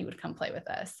 Then he would come play with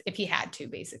us if he had to,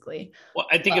 basically. Well,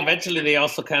 I think But eventually they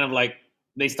also kind of like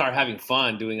they start having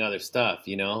fun doing other stuff.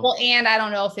 well, and I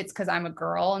don't know if it's because I'm a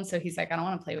girl, and so he's like, I don't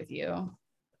want to play with you.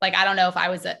 Like I don't know if I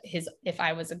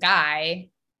was a guy,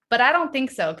 but I don't think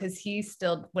so because he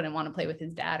still wouldn't want to play with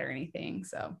his dad or anything.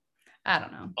 So I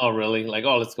don't know. Oh, really? Like,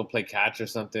 oh, let's go play catch or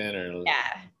something, or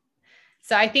Yeah.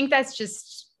 So I think that's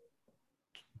just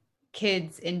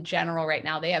kids in general right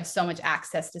now. They have so much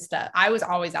access to stuff. I was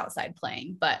always outside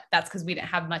playing, but that's because we didn't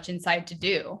have much inside to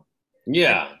do. Like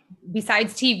yeah.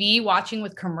 besides TV, watching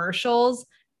with commercials,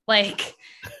 like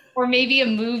or maybe a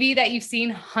movie that you've seen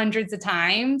hundreds of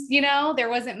times, there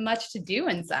wasn't much to do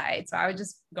inside. So I would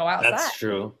just go outside. That's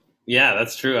true. Yeah,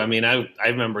 that's true. I mean, I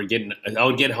remember I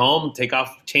would get home,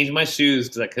 change my shoes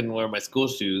because I couldn't wear my school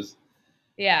shoes,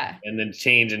 Yeah. and then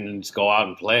change and then just go out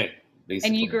and play, And you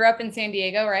basically. grew up in San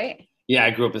Diego, right? Yeah,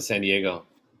 I grew up in San Diego.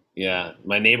 Yeah,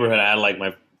 my neighborhood, I had like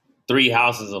my three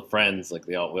houses of friends. Like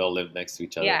we all lived next to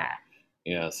each other. Yeah.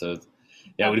 Yeah, so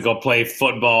yeah, we'd That's go play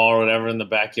football or whatever in the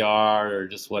backyard or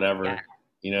just yeah. whatever.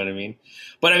 You know what I mean?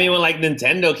 But I mean, when like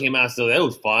Nintendo came out, so that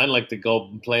was fun. Like to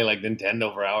go play like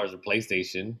Nintendo for hours or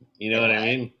PlayStation. You know It what I was.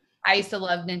 mean? I used to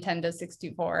love Nintendo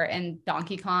 64 and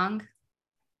Donkey Kong.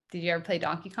 Did you ever play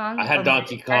Donkey I Kong or had Mario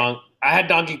Donkey Kart? Kong. I had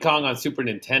Donkey Kong on Super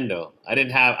Nintendo. I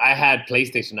had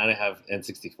PlayStation. I didn't have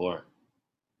N64.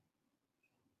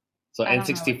 So I don't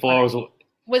know which N64 one. was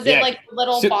Was it yeah. like the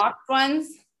little Su- box ones?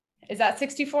 Is that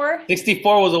 64?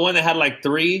 64 was the one that had like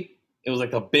three. It was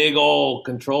like a big old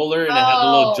controller and it had the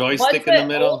little Oh, what's joystick in the the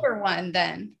middle. older one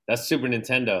then? That's Super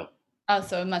Nintendo. Oh,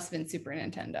 so it must have been Super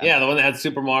Nintendo. Yeah, the one that had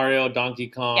Super Mario, Donkey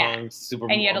Yeah. Kong, Super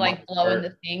And you had to Mario like blow in Kart.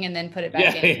 the thing and then put it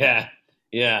back Yeah, in. yeah,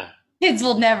 yeah. Kids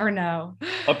will never know.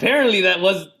 Apparently, that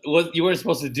was you weren't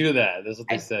supposed to do that. That's what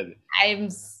they I, said.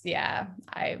 yeah,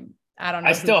 I don't I know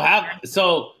who. still have.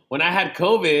 So when I had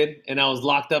COVID and I was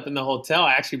locked up in the hotel,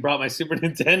 I actually brought my Super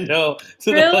Nintendo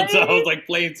to the hotel. I was Really? like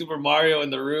playing Super Mario in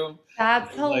the room.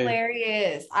 That's Like,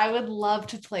 hilarious. I would love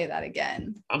to play that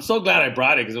again. I'm so glad I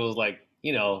brought it because it was like,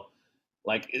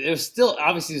 like there's still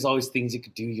obviously there's always things you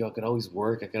could do. I could always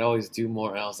work. I could always do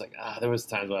more. And I was like, there was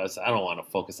times where I don't want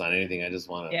to focus on anything. I just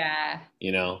want to,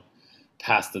 Yeah.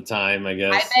 pass the time. I I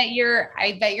guess. bet you're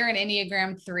an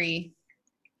Enneagram 3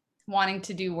 wanting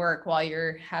to do work while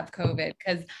you have COVID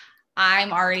because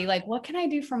I'm already like, what can I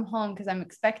do from home? Because I'm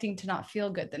expecting to not feel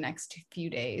good the next few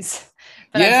days.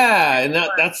 But I'm Yeah, and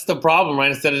that's the problem,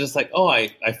 right? Instead of just like, oh, I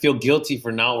feel guilty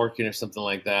for not working or something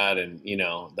like that, and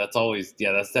that's always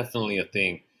that's definitely a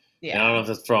thing. And I don't yeah. know if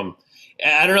that's from,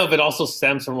 I don't know if it also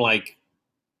stems from like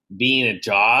being at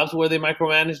jobs where they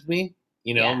micromanaged me.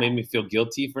 you know, Yeah. made me feel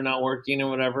guilty for not working or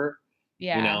whatever, you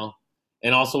Yeah. know.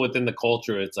 And also within the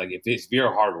culture, it's like if you're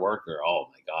a hard worker, oh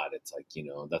my god, it's like, you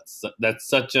know, that's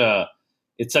such a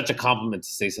it's such a compliment to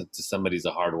say to somebody's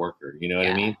a hard worker. You know what I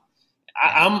Yeah. mean?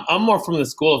 Yeah. I'm more from the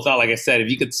school of thought. Like I said, if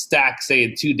you could stack, say,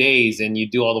 in 2 days, and you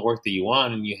do all the work that you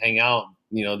want, and you hang out,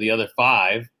 you know, the other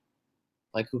 5,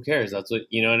 like who cares? That's what,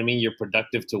 you know what I mean. You're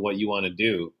productive to what you want to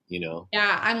do. You know.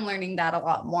 Yeah, I'm learning that a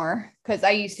lot more because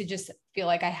I used to just feel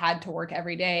like I had to work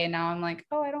every day. And now I'm like,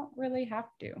 oh, I don't really have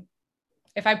to.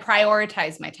 If I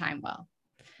prioritize my time well,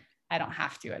 I don't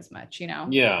have to as much, you know?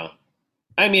 Yeah,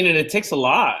 I mean, and it takes a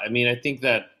lot. I mean, I think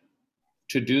that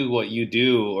to do what you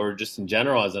do, or just in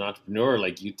general as an entrepreneur,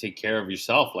 like you take care of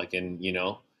yourself, like, and you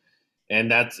know,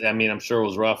 and that's, I mean, I'm sure it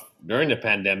was rough during the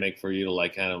pandemic for you to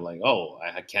like kind of like, oh,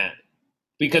 I can't, It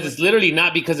because was, it's literally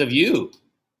not because of you.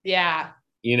 yeah.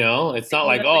 You know, it's not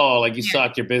like, Literally, oh, like you yeah.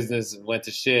 sucked, your business went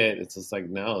to shit. It's just like,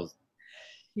 no.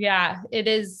 Yeah, it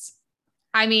is.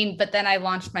 I mean, but then I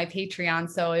launched my Patreon.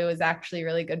 So it was actually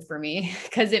really good for me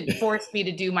because it forced me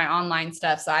to do my online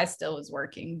stuff. So I still was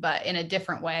working, but in a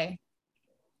different way.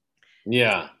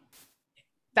 Yeah.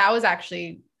 That was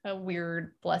actually a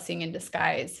weird blessing in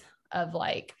disguise of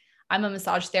like, I'm a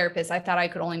massage therapist. I thought I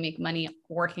could only make money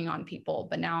working on people,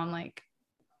 but now I'm like,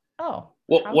 oh,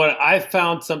 Well, how? what I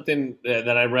found something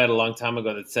that I read a long time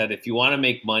ago that said if you want to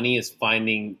make money, is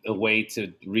finding a way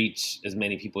to reach as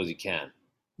many people as you can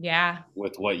Yeah.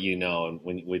 with what you know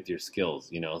and with your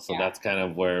skills, you know. So Yeah. that's kind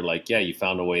of where, like, yeah, you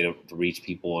found a way to reach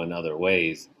people in other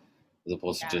ways as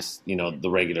opposed to Yeah. just, you know, the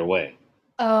regular way.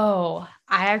 Oh,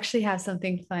 I actually have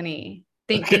something funny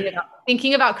Okay.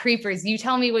 thinking about creepers. You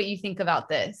tell me what you think about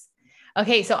this.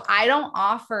 Okay, so I don't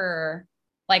offer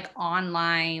like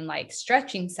online like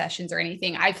stretching sessions or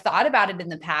anything. I've thought about it in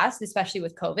the past, especially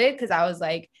with COVID, because I was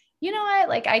like, you know what,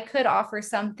 like I could offer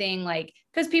something like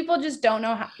because people just don't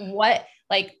know what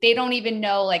like they don't even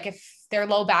know like if their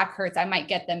low back hurts, I might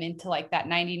get them into like that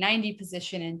 90-90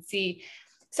 position and see.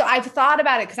 So I've thought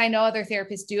about it because I know other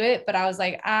therapists do it, but I was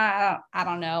like, I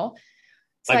don't know.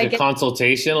 So Like I a get,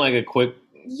 consultation, like a quick.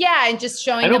 yeah, and just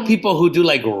I showing know them. people who do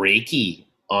like Reiki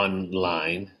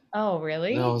online. Oh, And I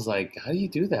really? was like, how do you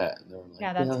do that? And they were like,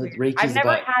 Yeah, that's well, weird. Reiki's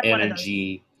about I've never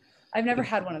energy.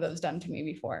 had one of those done to me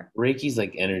before. Reiki's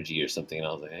like energy or something. And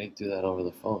I was like, I do that over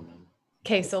the phone, man.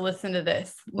 Okay, so listen to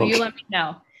this. Will you Okay. let me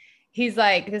know? He's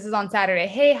like, this is on Saturday.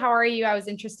 Hey, how are you? I was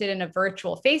interested in a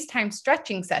virtual FaceTime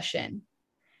stretching session.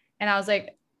 And I was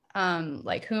like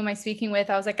who am I speaking with?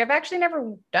 I was like, I've actually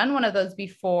never done one of those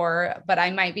before, but I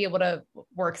might be able to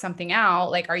work something out.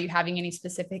 Like, are you having any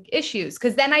specific issues?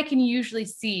 Because then I can usually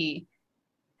see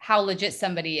how legit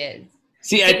somebody is.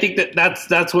 See, So I think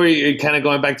that's where you're kind of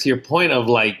going back to your point of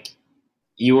like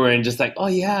you were in just like, oh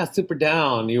yeah, super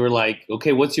down. You were like,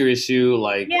 okay, what's your issue?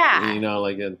 Like, yeah. you know,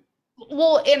 like a,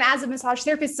 Well, and as a massage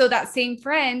therapist, so that same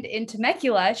friend in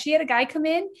Temecula, she had a guy come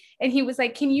in and he was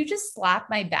like, can you just slap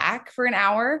my back for an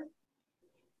hour?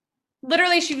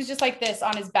 Literally, she was just like this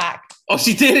on his back. oh,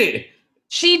 she did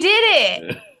She did it.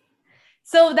 it.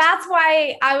 So that's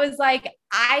why I was like,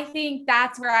 I think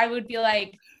that's where I would be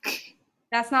like,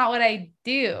 that's not what I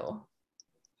do.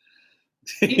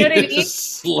 You know what I mean?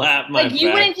 Just slap my Like, you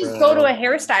back wouldn't for just an go to a hour.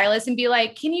 hairstylist and be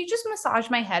like, can you just massage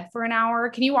my head for an hour?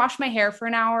 Can you wash my hair for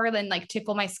an hour? Then, like,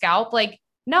 tickle my scalp? Like,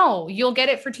 no, you'll get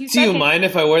it for two Do you seconds. mind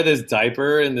if I wear this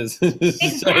diaper and this, this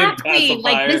giant Exactly.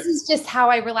 Like, this pacifier? is just how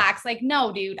I relax. Like,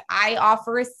 no, dude, I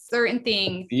offer a certain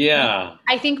thing. Yeah.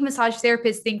 I think massage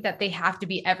therapists think that they have to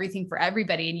be everything for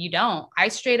everybody, and you don't. I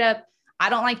straight up, I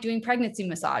don't like doing pregnancy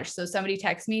massage. So somebody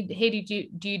texts me, hey, do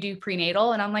you do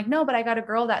prenatal? And I'm like, no, but I got a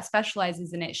girl that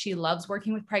specializes in it. She loves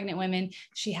working with pregnant women.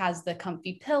 She has the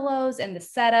comfy pillows and the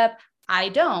setup. I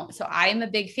don't. So I am a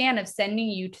big fan of sending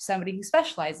you to somebody who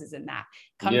specializes in that.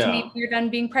 Come to me Yeah. when you're done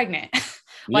being pregnant. Yeah.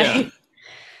 Like,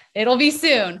 it'll be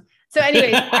soon. So,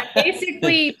 anyways, I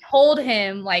basically told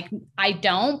him, like, I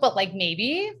don't, but like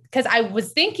maybe because I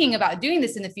was thinking about doing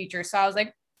this in the future. So I was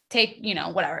like, take,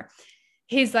 whatever.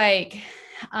 He's like,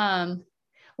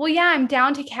 well, yeah, I'm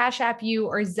down to Cash App you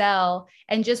or Zelle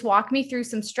and just walk me through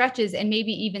some stretches and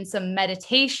maybe even some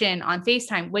meditation on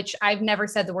FaceTime, which I've never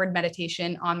said the word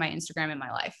meditation on my Instagram in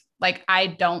my life. Like, I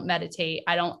don't meditate.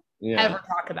 I don't Yeah. ever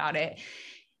talk about it.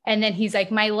 And then he's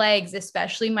like, my legs,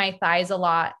 especially my thighs a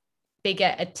lot, they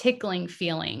get a tickling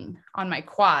feeling on my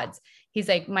quads. He's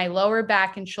like, my lower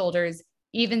back and shoulders,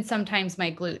 even sometimes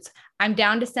my glutes. I'm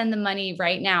down to send the money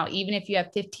right now, even if you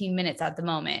have 15 minutes at the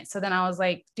moment. So then I was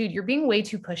like, dude, you're being way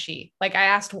too pushy. Like, I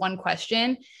asked one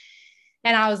question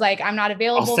and I was like, I'm not I'll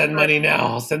available send for, money now.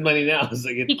 I'll send money now. It's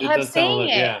like he it kept does sound saying like,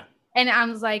 it. yeah. And I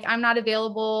was like, I'm not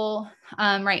available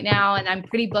right now. And I'm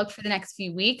pretty booked for the next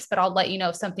few weeks, but I'll let you know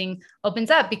if something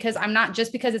opens up, because I'm not,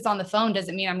 just because it's on the phone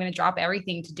doesn't mean I'm going to drop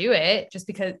everything to do it, just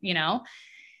because, you know.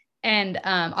 And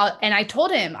I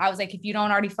told him, I was like, if you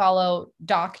don't already follow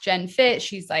Doc Jen Fit,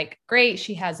 she's like, great.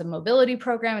 She has a mobility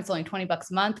program. It's only $20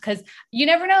 a month. Cause you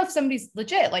never know if somebody's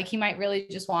legit. Like he might really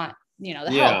just want, you know,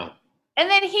 the help. And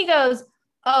then he goes,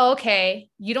 oh, okay.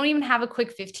 You don't even have a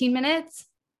quick 15 minutes.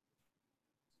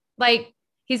 Like,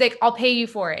 he's like, I'll pay you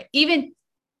for it. Even,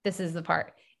 this is the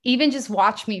part, even just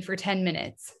watch me for 10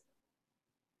 minutes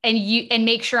and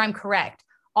make sure I'm correct.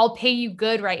 I'll pay you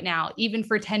good right now, even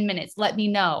for 10 minutes. Let me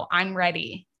know. I'm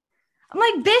ready. I'm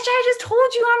like, bitch, I just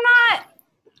told you I'm not.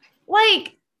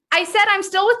 Like, I said I'm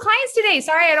still with clients today.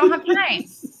 Sorry, I don't have time.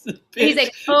 He's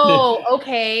like, oh,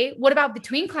 okay. What about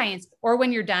between clients or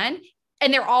when you're done?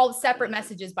 And they're all separate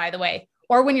messages, by the way.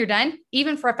 Or when you're done,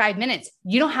 even for 5 minutes,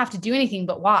 you don't have to do anything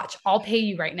but watch. I'll pay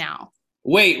you right now.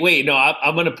 Wait, no,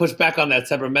 I'm going to push back on that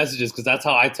separate messages, because that's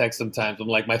how I text sometimes. I'm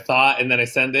like, my thought, and then I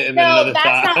send it, and then No, another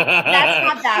thought.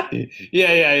 That's not that.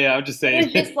 Yeah. I'm just saying.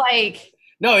 It's just like,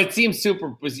 no, it seems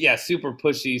super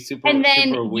pushy, and then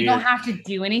super you weird. don't have to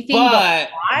do anything but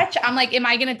watch. I'm like, am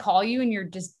I going to call you and your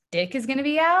just dick is going to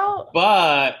be out?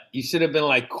 But you should have been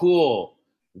like, cool,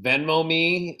 Venmo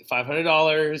me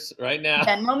 $500 right now.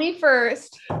 Venmo me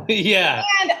first. Yeah.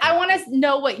 And I want to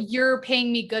know what you're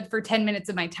paying me good for 10 minutes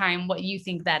of my time, what you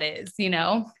think that is, you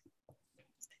know?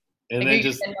 And like, then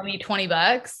just Venmo me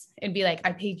 $20 and be like,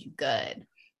 I paid you good.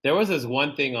 There was this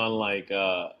one thing on like,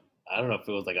 I don't know if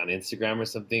it was like on Instagram or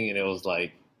something, and it was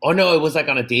like, oh no, it was like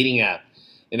on a dating app,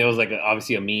 and it was like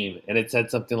obviously a meme, and it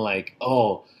said something like,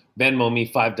 oh, Venmo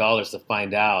me $5 to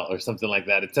find out, or something like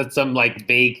that. It said some like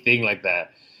vague thing like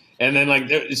that, and then like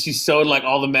she showed like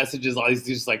all the messages, all these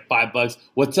just like $5.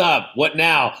 What's up? What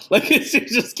now? Like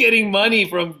she's just getting money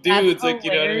from dudes, like,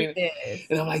 you know what I mean?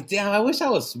 And I'm like, damn, I wish I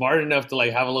was smart enough to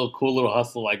like have a little cool little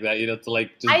hustle like that, you know, to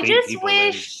like just I bait just people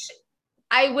wish.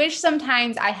 I wish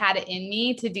sometimes I had it in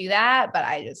me to do that, but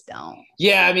I just don't.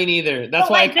 Yeah, I mean, either. That's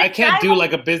why I can't do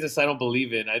like a business I don't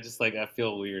believe in. I just like, I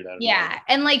feel weird. I don't know.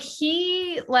 And like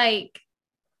he like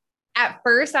at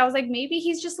first I was like, maybe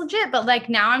he's just legit, but like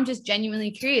now I'm just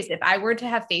genuinely curious. If I were to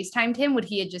have FaceTimed him, would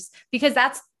he have just, because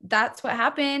that's what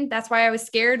happened. That's why I was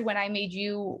scared when I made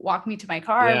you walk me to my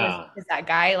car. Was that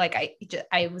guy, like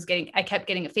I kept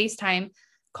getting a FaceTime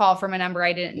call from a number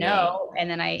I didn't know, and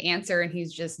then I answer and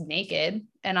he's just naked,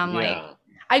 and I'm like,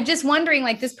 I'm just wondering,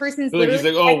 like, this person's like, he's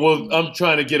like, oh well, I'm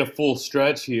trying to get a full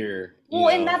stretch here. Well,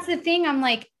 and that's the thing. I'm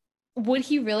like, would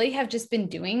he really have just been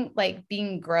doing like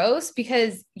being gross?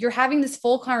 Because you're having this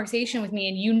full conversation with me,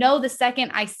 and you know, the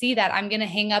second I see that, I'm gonna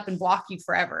hang up and block you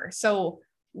forever. So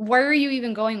where are you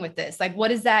even going with this? Like, what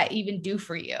does that even do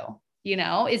for you? You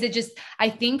know, is it just, I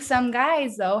think some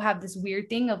guys though have this weird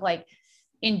thing of like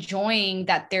enjoying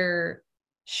that they're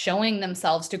showing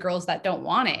themselves to girls that don't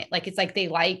want it. Like, it's like they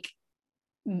like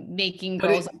making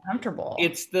girls uncomfortable.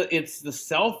 It's the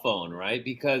cell phone, right?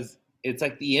 Because it's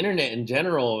like the internet in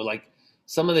general, like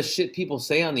some of the shit people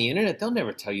say on the internet, they'll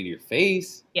never tell you to your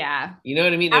face. Yeah. You know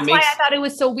what I mean? That's why I thought it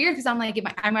was so weird, because I'm like,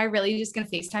 am I really just going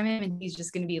to FaceTime him and he's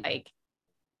just going to be like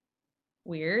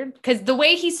weird? Because the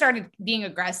way he started being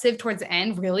aggressive towards the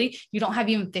end, really, you don't have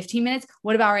even 15 minutes.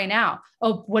 What about right now?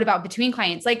 Oh, what about between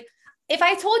clients? Like, if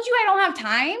I told you I don't have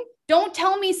time, don't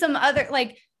tell me some other,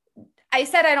 like, I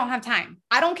said I don't have time.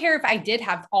 I don't care if I did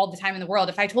have all the time in the world.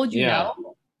 If I told you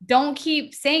no, don't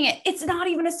keep saying it. It's not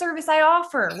even a service I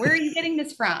offer. Where are you getting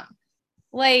this from?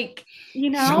 Like, you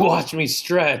know, watch me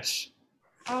stretch.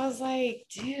 I was like,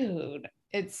 dude,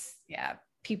 it's,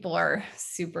 people are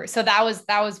super. So that was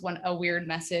a weird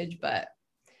message, but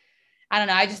I don't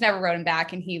know. I just never wrote him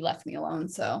back, and he left me alone.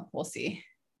 So we'll see.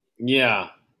 Yeah.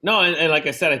 No. And like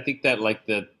I said, I think that like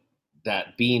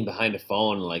that being behind a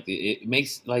phone, like it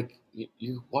makes like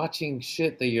you're watching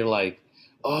shit that you're like,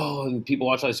 oh, and people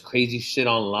watch all this crazy shit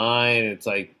online. And it's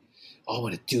like, oh, I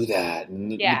want to do that.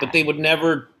 But they would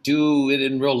never do it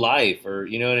in real life, or,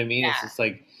 you know what I mean? It's just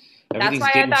like,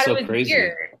 everything's getting so crazy.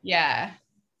 Weird. Yeah.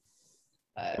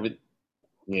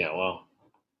 Well,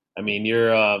 I mean,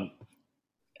 you're,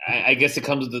 I guess it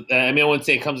comes with I wouldn't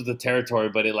say it comes with the territory,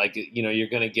 but it like, you're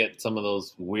going to get some of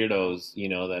those weirdos,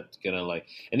 that's going to like,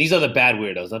 and these are the bad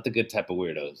weirdos, not the good type of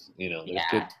weirdos, there's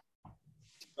good.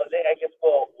 But I guess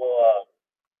we'll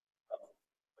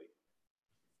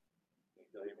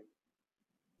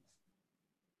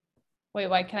wait,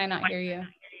 why can I not hear you?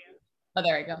 Oh,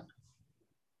 there we go.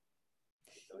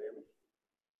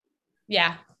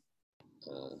 Yeah.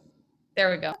 There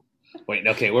we go. Wait,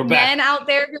 okay, we're back. Men out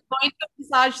there, if you're going to a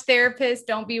massage therapist,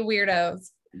 don't be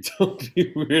weirdos. Don't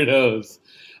be weirdos.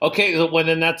 Okay, so, well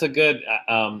then that's a good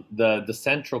the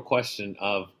central question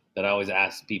of that I always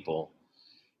ask people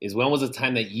is when was the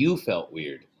time that you felt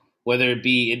weird? Whether it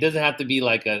be, it doesn't have to be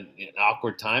like an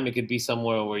awkward time. It could be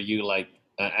somewhere where you like,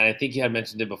 and I think you had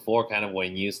mentioned it before, kind of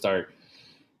when you start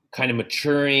kind of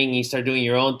maturing, you start doing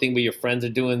your own thing, but your friends are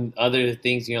doing other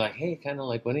things, and you're like, hey, kind of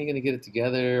like, when are you gonna get it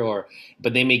together? Or,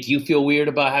 but they make you feel weird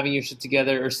about having your shit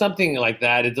together, or something like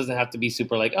that. It doesn't have to be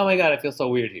super like, oh my god, I feel so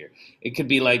weird here. It could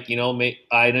be like, I know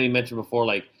you mentioned before,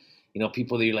 like,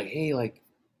 people that you're like, hey, like,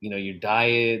 your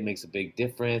diet makes a big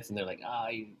difference, and they're like,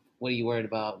 what are you worried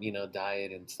about?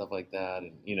 Diet and stuff like that,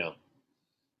 and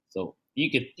so you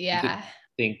could Yeah.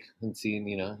 think and see, and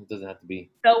it doesn't have to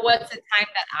be. So what's a time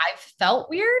that I've felt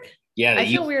weird? Yeah, that I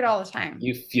you feel weird all the time.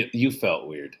 you felt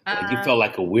weird. Like you Um, felt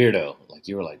like a weirdo. Like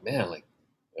you were like, man, like,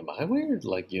 am I weird?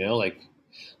 Like,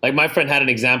 like my friend had an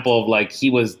example of like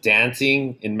he was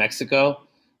dancing in Mexico.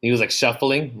 He was like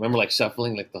shuffling. Remember like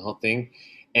shuffling, like the whole thing.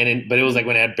 But it was like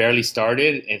when it had barely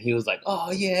started, and he was like,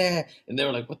 "Oh yeah," and they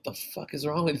were like, "What the fuck is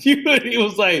wrong with you?" And he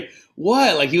was like,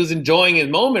 "What?" Like he was enjoying his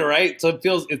moment, right? So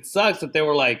it sucks that they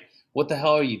were like, "What the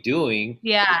hell are you doing?"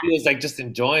 yeah, He was like just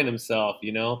enjoying himself.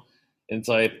 And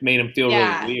so it made him feel really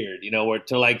yeah, weird, where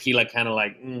to like he like kind of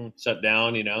like shut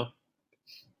down.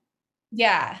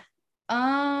 yeah.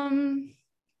 Um,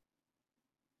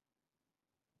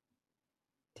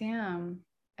 damn.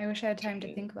 I wish I had time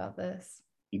to think about this.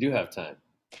 You do have time.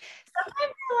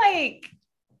 Sometimes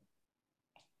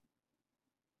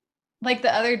like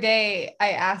the other day,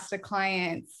 I asked a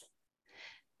client's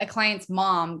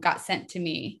mom got sent to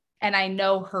me, and I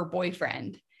know her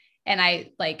boyfriend, and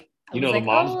I You was know the like,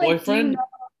 mom's oh, like, do you know? boyfriend,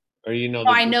 or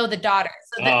No, I know the daughter.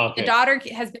 So oh, the okay, daughter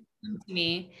has been to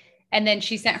me, and then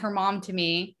she sent her mom to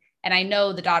me, and I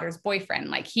know the daughter's boyfriend.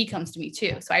 Like he comes to me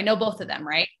too, so I know both of them,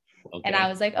 right? And I okay.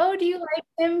 was like, "Oh, do you like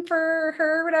him for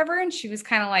her, or whatever?" And she was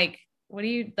kind of like, "What are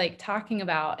you like talking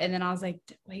about?" And then I was like,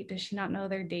 "Wait, does she not know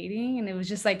they're dating?" And it was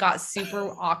just like got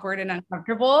super awkward and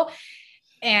uncomfortable.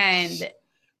 And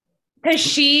because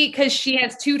she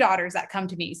has two daughters that come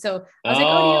to me, so I was like,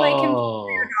 "Oh, do you like him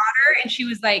for your Oh, daughter?" And she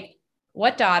was like,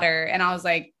 "What daughter?" And I was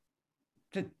like,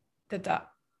 the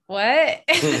what?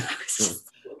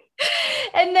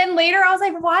 And then later I was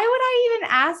like, why would I even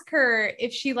ask her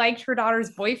if she liked her daughter's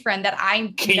boyfriend that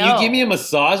I can you give me a know?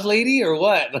 massage lady or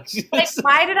what? Like,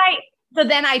 why did I? So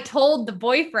then I told the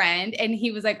boyfriend, and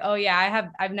he was like, oh yeah,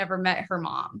 I've never met her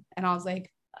mom. And I was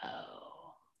like,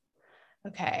 oh,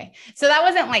 okay. So that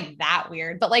wasn't like that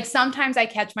weird, but like sometimes I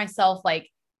catch myself like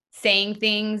saying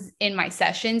things in my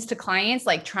sessions to clients,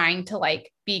 like trying to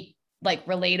like be like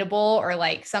relatable or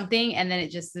like something, and then it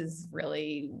just is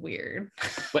really weird.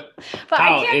 But But I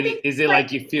how can't think is it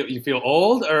like like you feel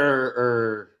old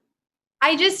or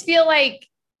I just feel like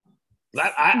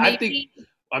I think maybe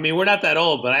I mean we're not that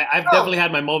old, but I've oh definitely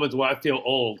had my moments where I feel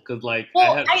old because like I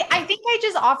well had I think I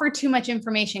just offered too much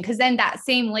information because then that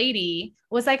same lady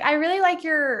was like, I really like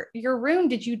your room.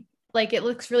 Did you like it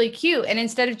looks really cute? And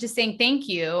instead of just saying thank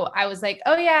you, I was like,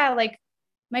 oh yeah, like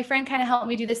my friend kind of helped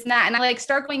me do this and that. And I like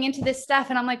start going into this stuff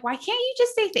and I'm like, why can't you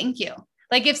just say thank you?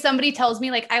 Like if somebody tells me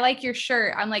like I like your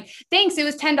shirt, I'm like, thanks, it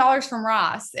was $10 from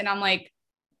Ross. And I'm like,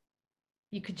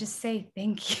 you could just say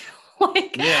thank you.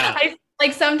 Like yeah. I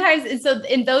like sometimes, and so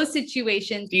in those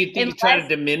situations, Do you think you try to unless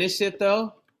diminish it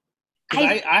though? Because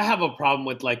I I have a problem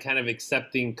with like kind of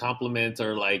accepting compliments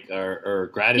or like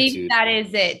or maybe gratitude, that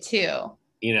is it too.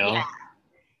 you Yeah. know?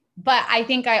 But I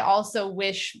think I also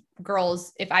wish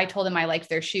girls, if I told them I liked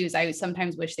their shoes, I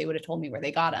sometimes wish they would have told me where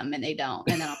they got them and they don't.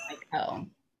 And then I'm like, oh,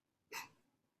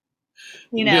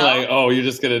 you You're know? like, oh, you're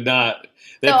just gonna not.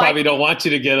 They So probably don't want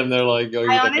you to get them. They're like, oh, I you're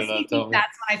not gonna honestly not think tell me.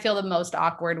 that's when I feel the most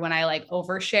awkward when I like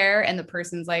overshare and the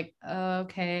person's like, oh,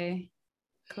 okay,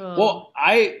 cool. Well,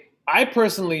 I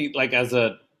personally like as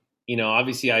a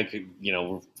obviously I could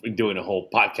we're doing a whole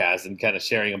podcast and kind of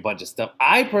sharing a bunch of stuff.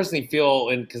 I personally feel,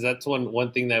 and because that's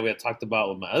one thing that we had talked about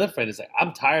with my other friend is like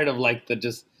I'm tired of like the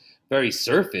just very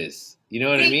surface. You know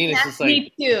what I See, mean? It's just that's like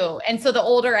me too. And so the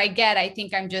older I get, I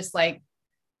think I'm just like,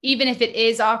 even if it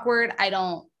is awkward, I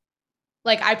don't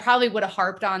like, I probably would have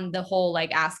harped on the whole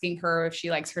like asking her if she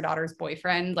likes her daughter's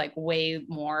boyfriend like way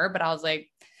more. But I was like,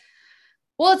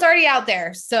 well, it's already out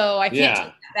there. So I can't take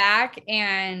yeah. that back.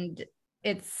 And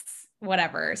it's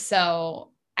whatever.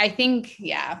 So I think,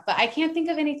 yeah, but I can't think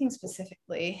of anything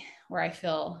specifically where I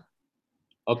feel,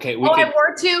 Okay, we oh, could.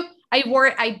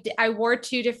 I wore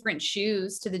two different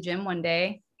shoes to the gym one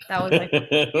day. That was like,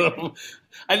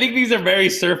 I think these are very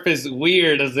surface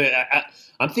weird.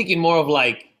 I'm thinking more of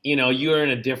like you're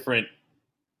in a different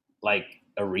like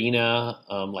arena,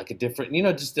 like a different,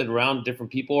 just around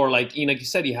different people, or like, like you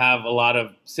said, you have a lot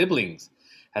of siblings.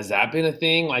 Has that been a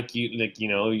thing? Like I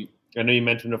know you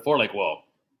mentioned before, like, well,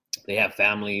 they have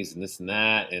families and this and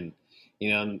that, and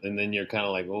and then you're kind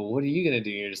of like, well, what are you gonna do?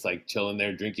 You're just like chilling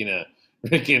there drinking a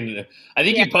drinking. I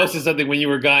think Yeah. you posted something when you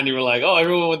were gone. You were like, oh,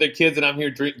 everyone with their kids, and I'm here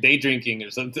day drinking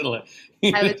or something like.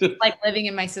 I was like living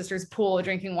in my sister's pool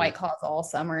drinking White Claws all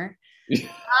summer.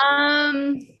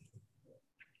 Um,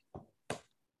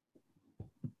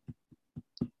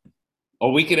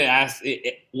 Or we could ask.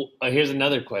 Here's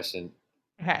another question.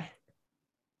 okay.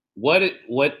 What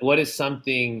is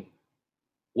something?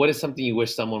 What is something you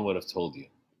wish someone would have told you?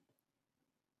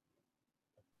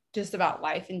 Just about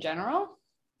life in general.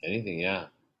 Anything? Yeah.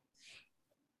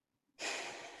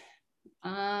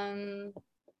 Um,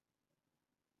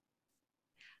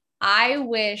 I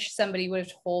wish somebody would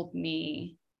have told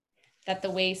me that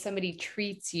the way somebody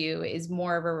treats you is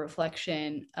more of a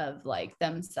reflection of like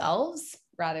themselves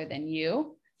rather than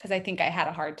you. Because I think I had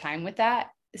a hard time with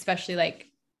that, especially like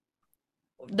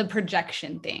the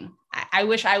projection thing. I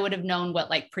wish I would have known what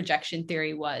like projection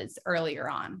theory was earlier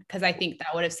on, because I think that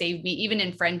would have saved me even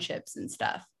in friendships and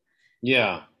stuff.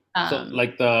 Yeah. So Um,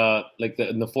 like the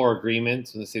in the Four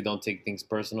Agreements, when they say don't take things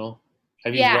personal.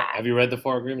 yeah, Have you read the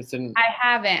Four Agreements? And I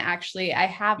haven't actually. I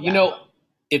have you that. know,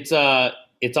 it's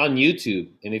it's on YouTube,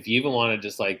 and if you even want to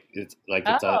just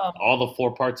Oh, all the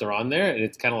four parts are on there, and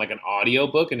it's kind of like an audio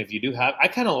book. And if you do have,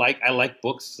 I like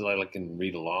books, so I like can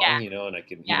read yeah, along, and I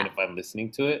can even yeah. if I'm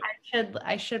listening to it.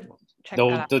 I should check that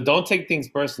Though out. the don't take things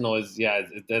personal is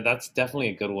that's definitely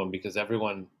a good one because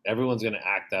everyone's gonna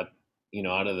act that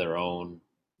out of their own.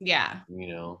 Yeah. You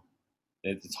know,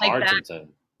 it's Like hard sometimes.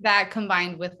 that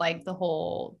combined with like the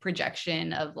whole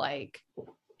projection of like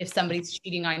if somebody's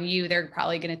cheating on you, they're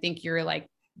probably going to think you're like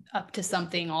up to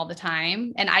something all the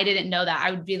time. And I didn't know that.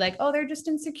 I would be like, oh, they're just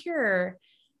insecure.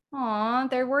 Oh,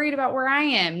 they're worried about where I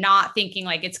am, not thinking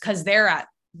like it's because they're at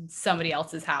somebody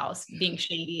else's house being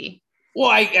shady. Well,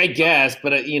 I guess, but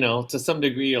to some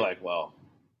degree, you're like, well,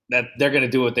 that they're gonna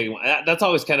do what they want. That's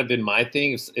always kind of been my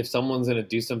thing. If someone's gonna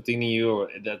do something to you, or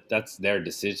that's their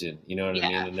decision. You know what I Yeah.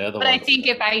 mean? And the other But I ones, think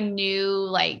if I knew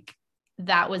like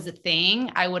that was a thing,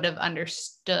 I would have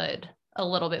understood a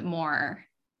little bit more.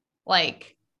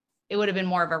 Like it would have been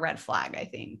more of a red flag, I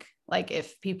think. Like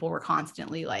if people were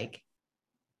constantly like,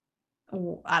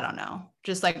 I don't know,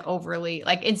 just like overly,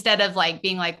 like instead of like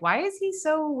being like, why is he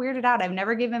so weirded out? I've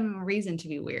never given him a reason to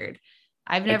be weird.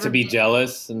 I've like to never be been,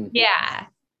 jealous and yeah.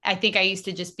 I think I used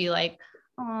to just be like,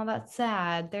 oh, that's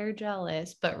sad. They're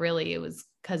jealous. But really, it was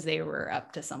because they were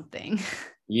up to something.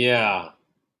 yeah. Oh,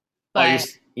 But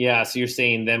yeah. So you're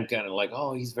saying them kind of like,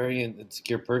 oh, he's very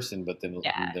insecure person, but then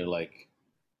yeah. they're like,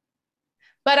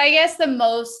 But I guess the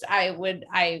most I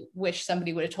wish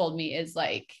somebody would have told me is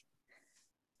like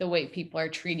the way people are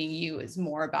treating you is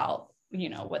more about,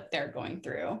 what they're going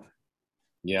through. So,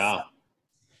 yeah,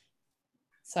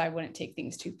 so I wouldn't take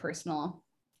things too personal,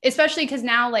 especially because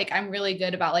now like I'm really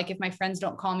good about like if my friends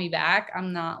don't call me back,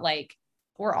 I'm not like,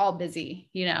 we're all busy.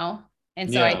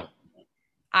 And so yeah.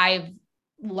 I've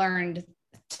learned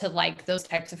to like those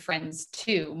types of friends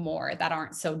too more that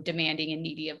aren't so demanding and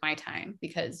needy of my time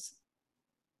because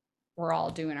we're all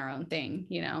doing our own thing.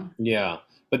 Yeah.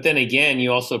 But then again,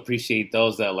 you also appreciate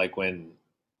those that like when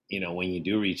you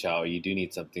do reach out, or you do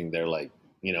need something, they're like,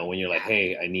 when you're like,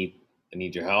 hey, I need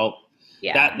your help.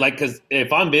 Yeah. That like, cause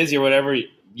if I'm busy or whatever,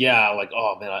 yeah, like,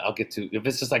 oh man, I'll get to, if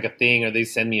it's just like a thing or they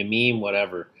send me a meme,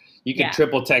 whatever, you can Yeah.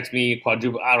 triple text me,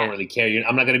 quadruple, I don't Yeah. really care.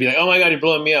 I'm not going to be like, oh my God, you're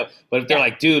blowing me up. But if they're Yeah.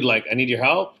 like, dude, like, I need your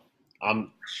help.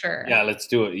 Sure. Yeah, let's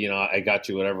do it. I got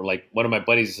you, whatever. Like one of my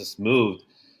buddies just moved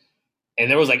and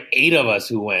there was like 8 of us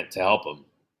who went to help him.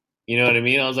 You know what I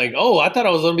mean? I was like, oh, I thought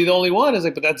I was gonna be the only one. I was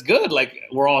like, but that's good. Like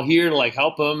we're all here to like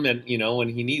help him, and when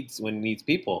he needs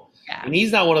people. Yeah. And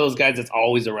he's not one of those guys that's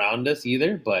always around us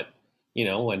either. But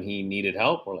when he needed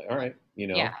help, we're like, all right,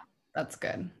 Yeah. That's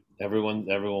good. everyone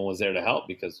was there to help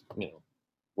because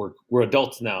we're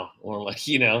adults now. We're like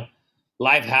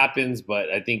life happens, but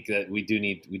I think that we do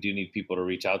need people to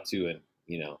reach out to, and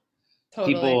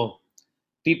Totally.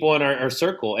 people in our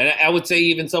circle. And I would say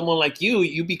even someone like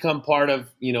you become part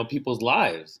of, people's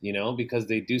lives, because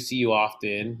they do see you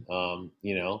often.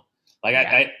 Like Yeah.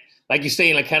 I like you're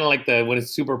saying, like kind of like when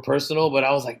it's super personal, but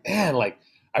I was like, man, like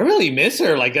I really miss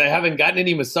her. Like I haven't gotten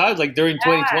any massage like during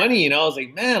Yeah. 2020, I was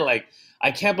like, man, like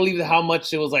I can't believe how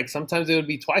much it was like sometimes it would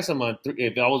be twice a month.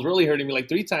 If I was really hurting me like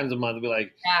 3 times a month, I'd be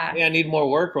like, Yeah. hey, I need more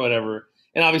work or whatever.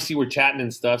 And obviously we're chatting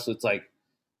and stuff. So it's like,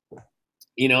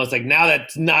 it's like now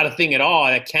that's not a thing at all.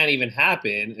 That can't even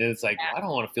happen. And it's like, well, I don't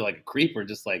want to feel like a creeper,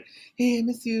 just like, hey, I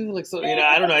miss you. Like, so,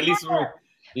 I don't know. At least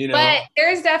You know? But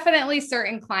there's definitely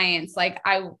certain clients, like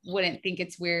I wouldn't think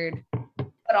it's weird.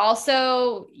 But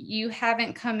also, you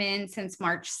haven't come in since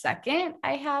March 2nd,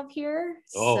 I have here.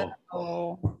 Oh,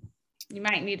 So you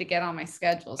might need to get on my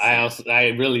schedule soon. I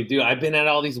really do. I've been at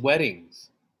all these weddings.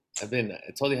 I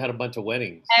totally had a bunch of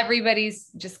weddings. Everybody's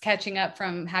just catching up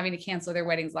from having to cancel their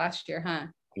weddings last year, huh?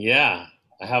 Yeah.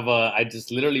 I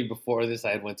just literally before this,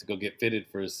 I had went to go get fitted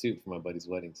for a suit for my buddy's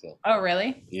wedding. So Oh,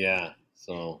 really? yeah.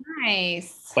 So,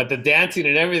 Nice. but the dancing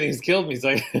and everything's killed me.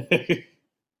 So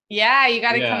Yeah, you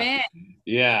got to come yeah, in.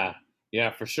 yeah, yeah,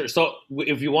 for sure. So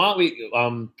if you want, we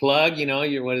plug. You know,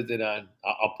 your what is it?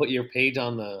 I'll put your page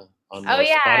on Oh, the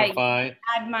yeah. Spotify.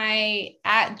 Add my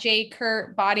at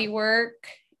jkurtbodywork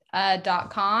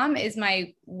 .com is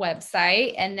my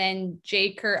website. And then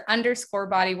jkurt underscore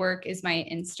bodywork is my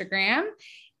Instagram.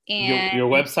 And Your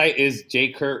website is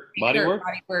Kurt jkurtbodywork.com.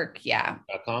 Bodywork, yeah.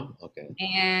 Okay.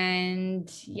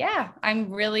 And yeah,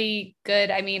 I'm really good.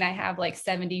 I mean, I have like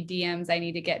 70 DMs I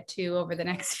need to get to over the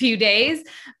next few days,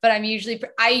 but I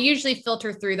usually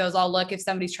filter through those. I'll look if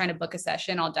somebody's trying to book a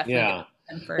session, I'll definitely Yeah.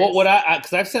 get them first. Well,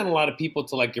 because I've sent a lot of people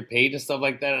to like your page and stuff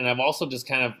like that, and I've also just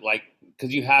kind of like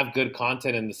because you have good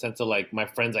content in the sense of like my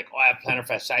friends like, oh, I have plantar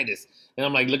fasciitis, and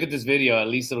I'm like, look at this video. At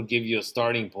least it'll give you a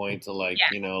starting point to like,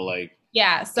 Yeah. like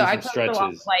Yeah. So I post a lot of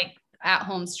stretches. like at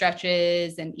home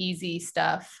stretches and easy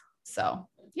stuff. So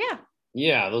yeah.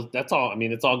 Yeah, that's all. I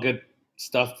mean, it's all good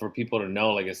stuff for people to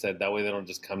know. Like I said, that way they don't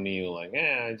just come to you like,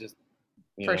 I just,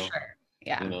 For sure.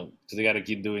 Yeah. because they got to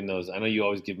keep doing those. I know you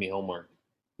always give me homework.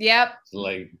 Yep. So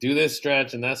like, do this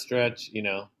stretch and that stretch.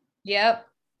 Yep.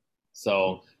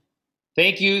 So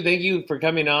thank you for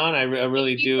coming on. I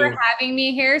really Thank do. you for having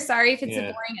me here. Sorry if it's a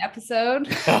boring episode.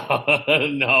 No, Sorry,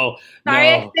 no.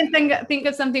 I didn't think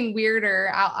of something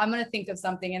weirder. I'm gonna think of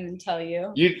something and then tell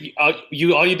you.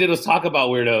 You all you did was talk about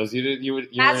weirdos.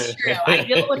 That's true. I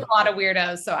deal with a lot of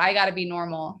weirdos, so I got to be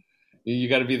normal. You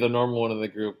got to be the normal one in the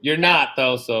group. You're not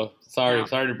though, so sorry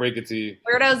to break it to you.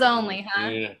 Weirdos only, huh?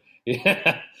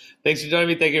 Yeah. Thanks for joining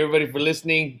me. Thank you everybody for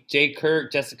listening. Jay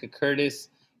Kurt, Jessica Curtis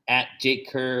at Jake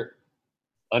Kurt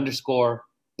 _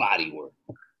 bodywork.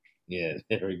 Yeah,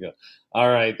 there we go. All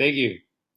right. Thank you.